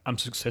like I'm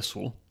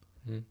successful,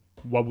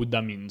 what would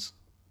that mean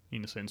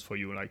in a sense for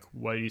you? Like,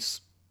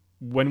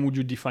 when would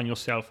you define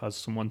yourself as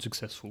someone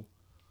successful?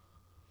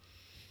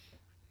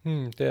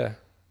 Yeah.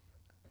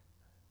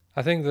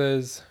 I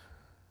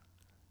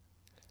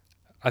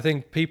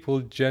think people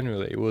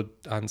generally would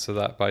answer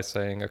that by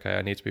saying, okay,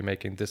 I need to be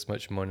making this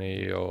much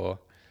money, or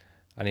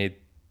I need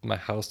my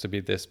house to be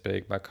this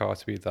big, my car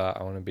to be that,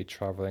 I want to be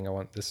traveling, I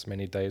want this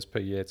many days per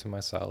year to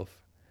myself.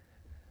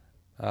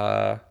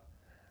 I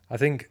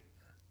think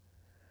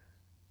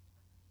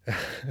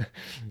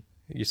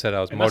you said I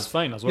was That's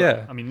fine as well.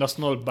 Yeah. I mean, that's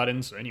not a bad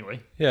answer anyway.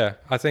 Yeah,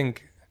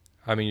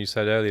 you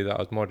said earlier that I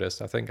was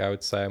modest. I think I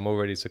would say I'm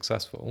already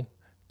successful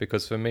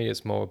because for me,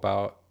 it's more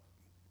about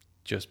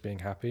just being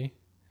happy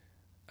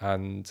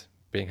and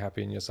being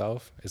happy in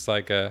yourself. It's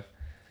like Good.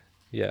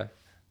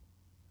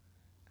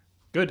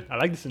 I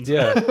like this answer.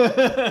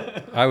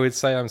 Yeah. I would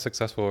say I'm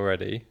successful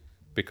already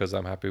because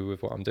I'm happy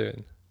with what I'm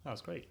doing.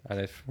 That's great.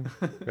 And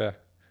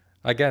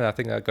again, I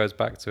think that goes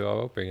back to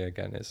our upbringing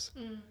again is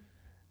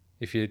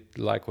if you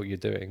like what you're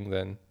doing,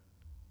 then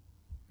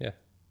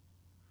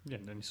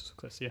then it's a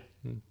success.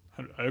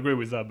 I agree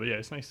with that, but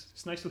it's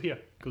nice to hear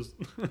because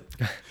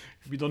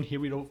we don't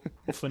hear it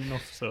often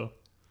enough, so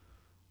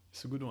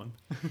it's a good one.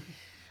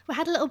 We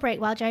had a little break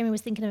while Jeremy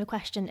was thinking of a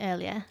question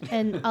earlier,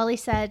 and Ollie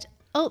said,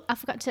 oh, I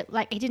forgot to,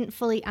 he didn't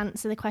fully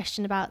answer the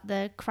question about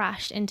the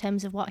crash in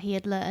terms of what he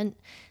had learned.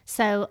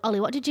 So, Ollie,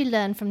 what did you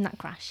learn from that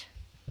crash?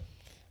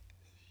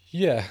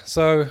 Yeah,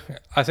 so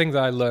I think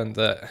that I learned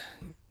that,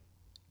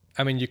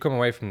 you come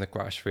away from the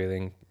crash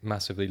feeling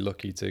massively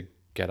lucky to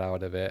get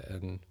out of it,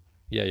 and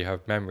you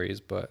have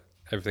memories, but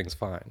everything's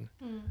fine.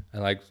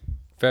 And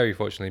very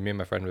fortunately, me and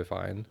my friend were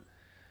fine.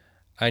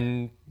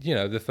 And,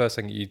 the first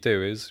thing you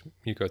do is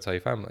you go tell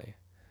your family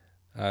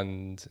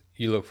and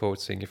you look forward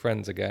to seeing your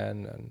friends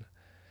again. And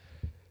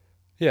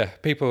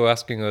people were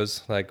asking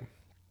us,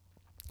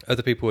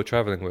 other people we're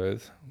traveling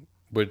with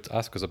would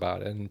ask us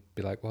about it and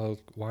be like, well,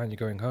 why aren't you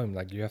going home?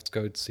 You have to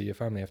go to see your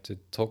family, you have to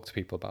talk to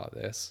people about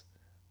this.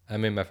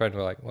 And me and my friend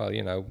were like, well,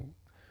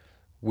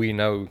 we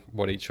know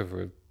what each other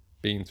have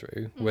been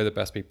through. We're the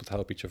best people to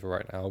help each other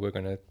right now. We're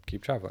going to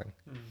keep traveling.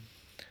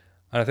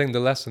 And I think the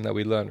lesson that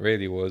we learned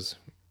really was,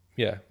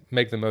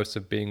 make the most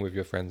of being with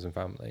your friends and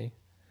family.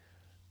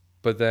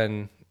 But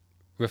then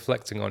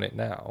reflecting on it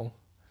now,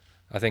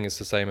 I think it's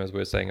the same as we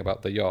were saying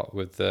about the yacht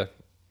with the,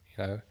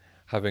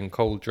 having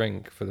cold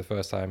drink for the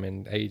first time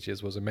in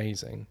ages was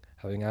amazing.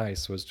 Having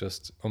ice was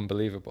just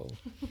unbelievable.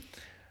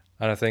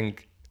 And I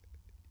think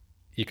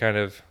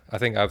I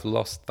think I've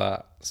lost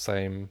that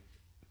same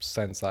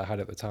sense that I had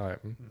at the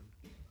time.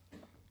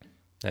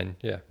 And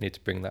need to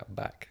bring that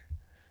back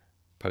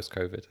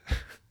post-COVID.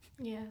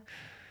 Yeah.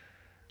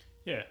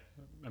 Yeah,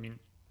 and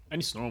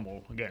it's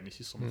normal. Again, this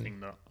is something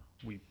that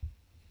we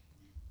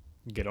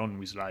get on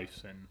with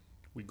life, and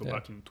we go Yeah.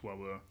 back into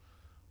our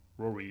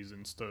worries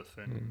and stuff.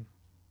 And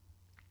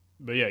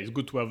but yeah, it's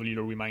good to have a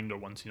little reminder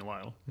once in a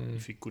while.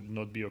 If it could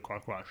not be a car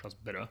crash, that's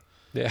better.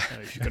 Yeah.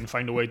 If you can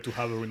find a way to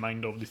have a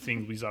reminder of the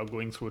things without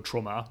going through a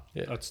trauma,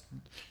 Yeah. that's.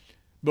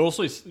 But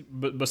also,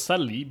 but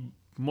sadly,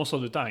 most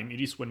of the time, it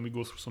is when we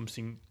go through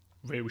something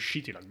very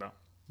shitty like that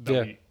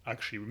Yeah. we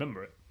actually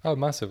remember it. Oh,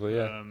 massively,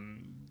 yeah.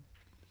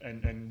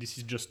 And this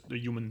is just a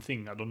human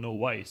thing. I don't know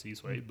why it's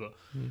this way, but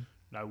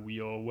like we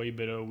are way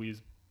better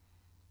with.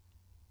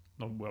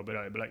 Not well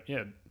better, but like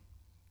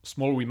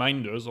small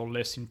reminders are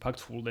less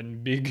impactful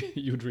than big,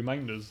 huge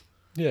reminders.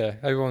 Yeah,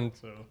 everyone,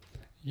 So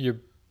your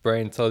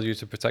brain tells you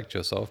to protect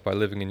yourself by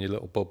living in your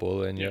little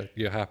bubble and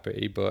you're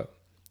happy, but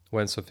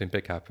when something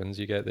big happens,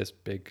 you get this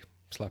big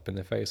slap in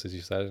the face, as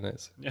you said, and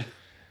it's...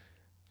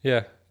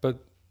 Yeah,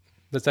 but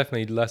there's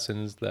definitely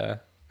lessons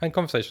there. And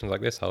conversations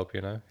like this help,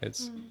 you know?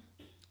 It's...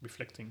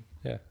 reflecting.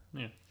 Yeah.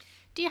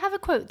 Do you have a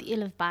quote that you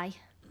live by?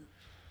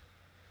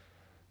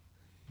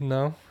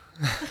 No.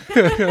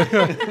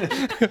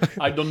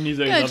 I don't need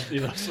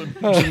that. So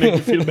to make me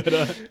feel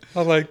better.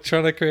 I'm like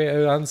trying to create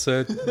an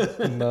answer.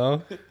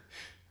 No.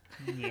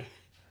 Yeah.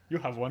 You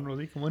have one,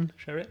 Rosie. Come on,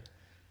 share it.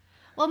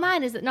 Well,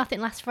 mine is that nothing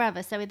lasts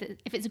forever. So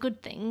if it's a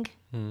good thing,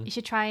 you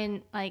should try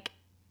and like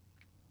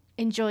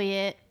enjoy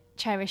it,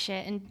 cherish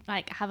it, and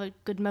like have a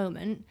good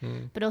moment.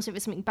 But also, if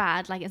it's something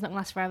bad, like it's not gonna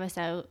last forever.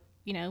 So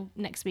you know,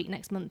 next week,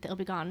 next month, it'll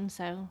be gone.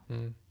 So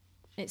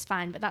it's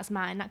fine. But that's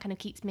mine. That kind of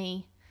keeps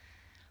me.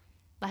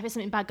 Like if there's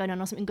something bad going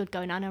on or something good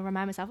going on, I'll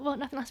remind myself, well,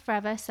 nothing lasts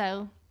forever,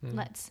 so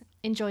let's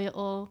enjoy it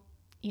all.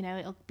 You know,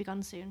 it'll be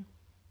gone soon.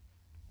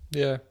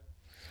 Yeah.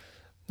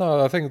 No,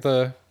 I think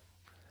the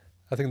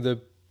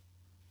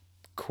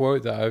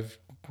quote that I've,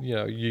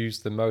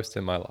 used the most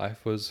in my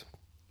life was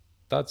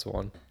Dad's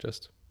one.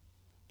 Just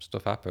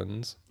stuff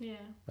happens. Yeah.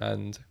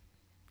 And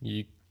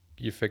you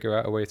figure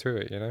out a way through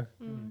it, you know?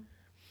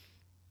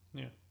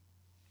 Yeah.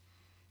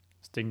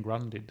 Staying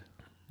grounded.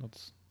 That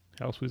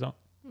helps with that.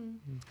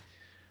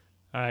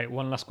 All right,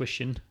 one last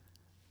question.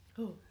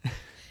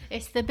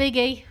 It's the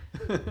biggie.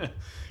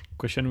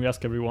 Question we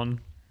ask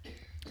everyone.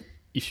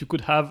 If you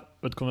could have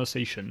a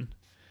conversation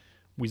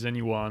with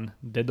anyone,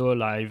 dead or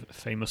alive,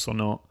 famous or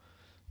not,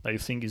 that you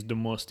think is the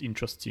most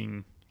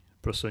interesting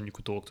person you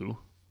could talk to,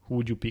 who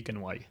would you pick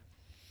and why?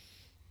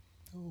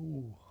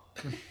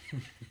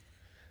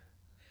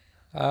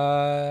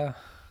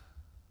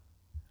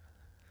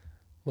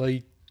 Well,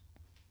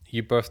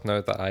 you both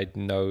know that I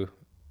know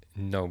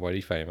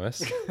nobody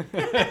famous,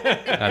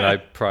 and I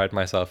pride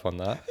myself on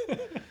that.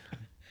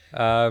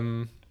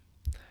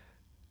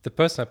 The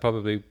person I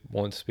probably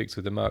want to speak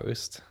to the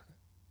most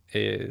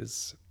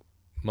is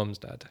Mum's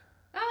dad.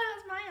 Oh,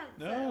 that's my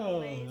answer.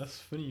 always. That's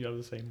funny. You have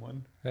the same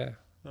one. Yeah.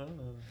 Oh.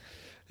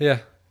 Yeah.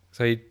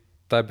 So he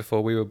died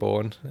before we were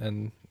born,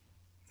 and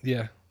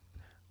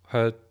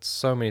heard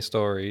so many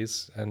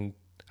stories, and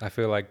I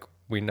feel like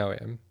we know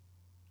him.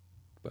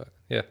 But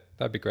yeah,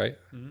 that'd be great.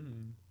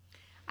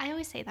 I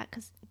always say that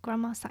because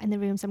Grandma sat in the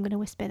room, so I'm going to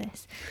whisper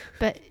this.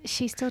 But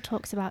she still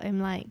talks about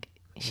him like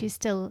she's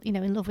still,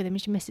 in love with him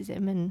and she misses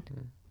him. And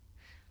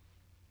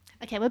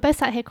okay, we're both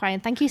sat here crying.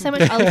 Thank you so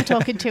much, Ollie, for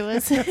talking to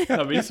us.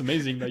 I mean, it's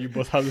amazing that you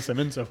both have the same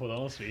answer for that,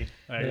 honestly.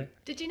 Yeah.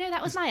 Did you know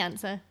that was my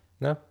answer?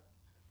 No?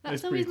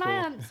 That's pretty always my cool.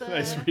 answer.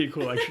 That's pretty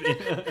cool, actually.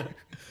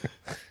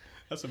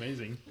 That's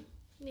amazing.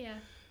 Yeah.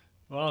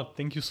 Well,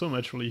 thank you so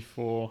much, Oli,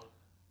 for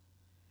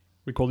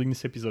recording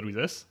this episode with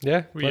us.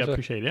 Yeah, Really pleasure.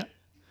 appreciate it.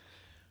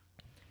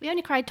 We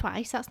only cried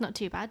twice. That's not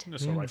too bad.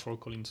 That's all right for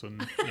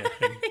Collinson. Thing.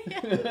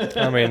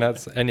 I mean,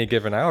 that's any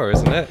given hour,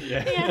 isn't it?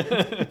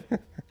 Yeah.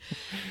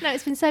 No,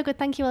 it's been so good.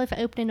 Thank you, Ollie, for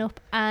opening up.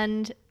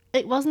 And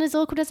it wasn't as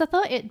awkward as I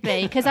thought it'd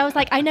be because I was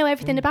like, I know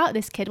everything about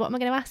this kid. What am I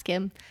going to ask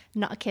him?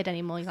 Not a kid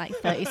anymore. He's like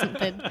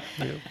 30-something.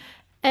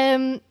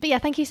 But yeah,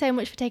 thank you so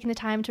much for taking the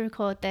time to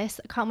record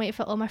this. I can't wait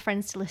for all my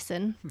friends to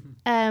listen.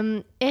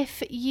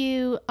 If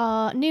you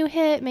are new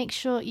here, make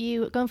sure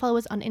you go and follow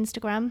us on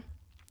Instagram.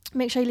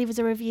 Make sure you leave us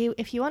a review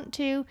if you want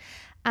to.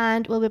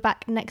 And we'll be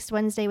back next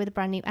Wednesday with a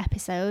brand new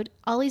episode.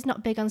 Ollie's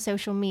not big on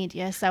social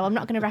media, so I'm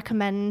not going to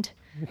recommend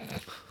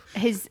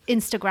his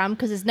Instagram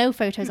because there's no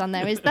photos on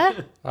there, is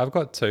there? I've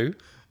got 2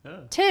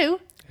 2?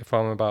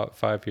 from about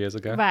 5 years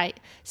ago. Right.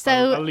 So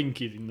I'll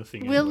link it in the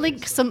thing. we'll anyway,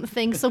 link so.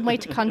 something, some way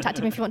to contact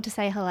him if you want to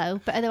say hello.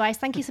 But otherwise,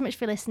 thank you so much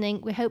for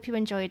listening. We hope you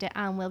enjoyed it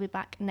and we'll be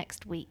back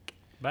next week.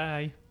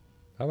 Bye.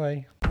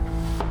 Bye-bye.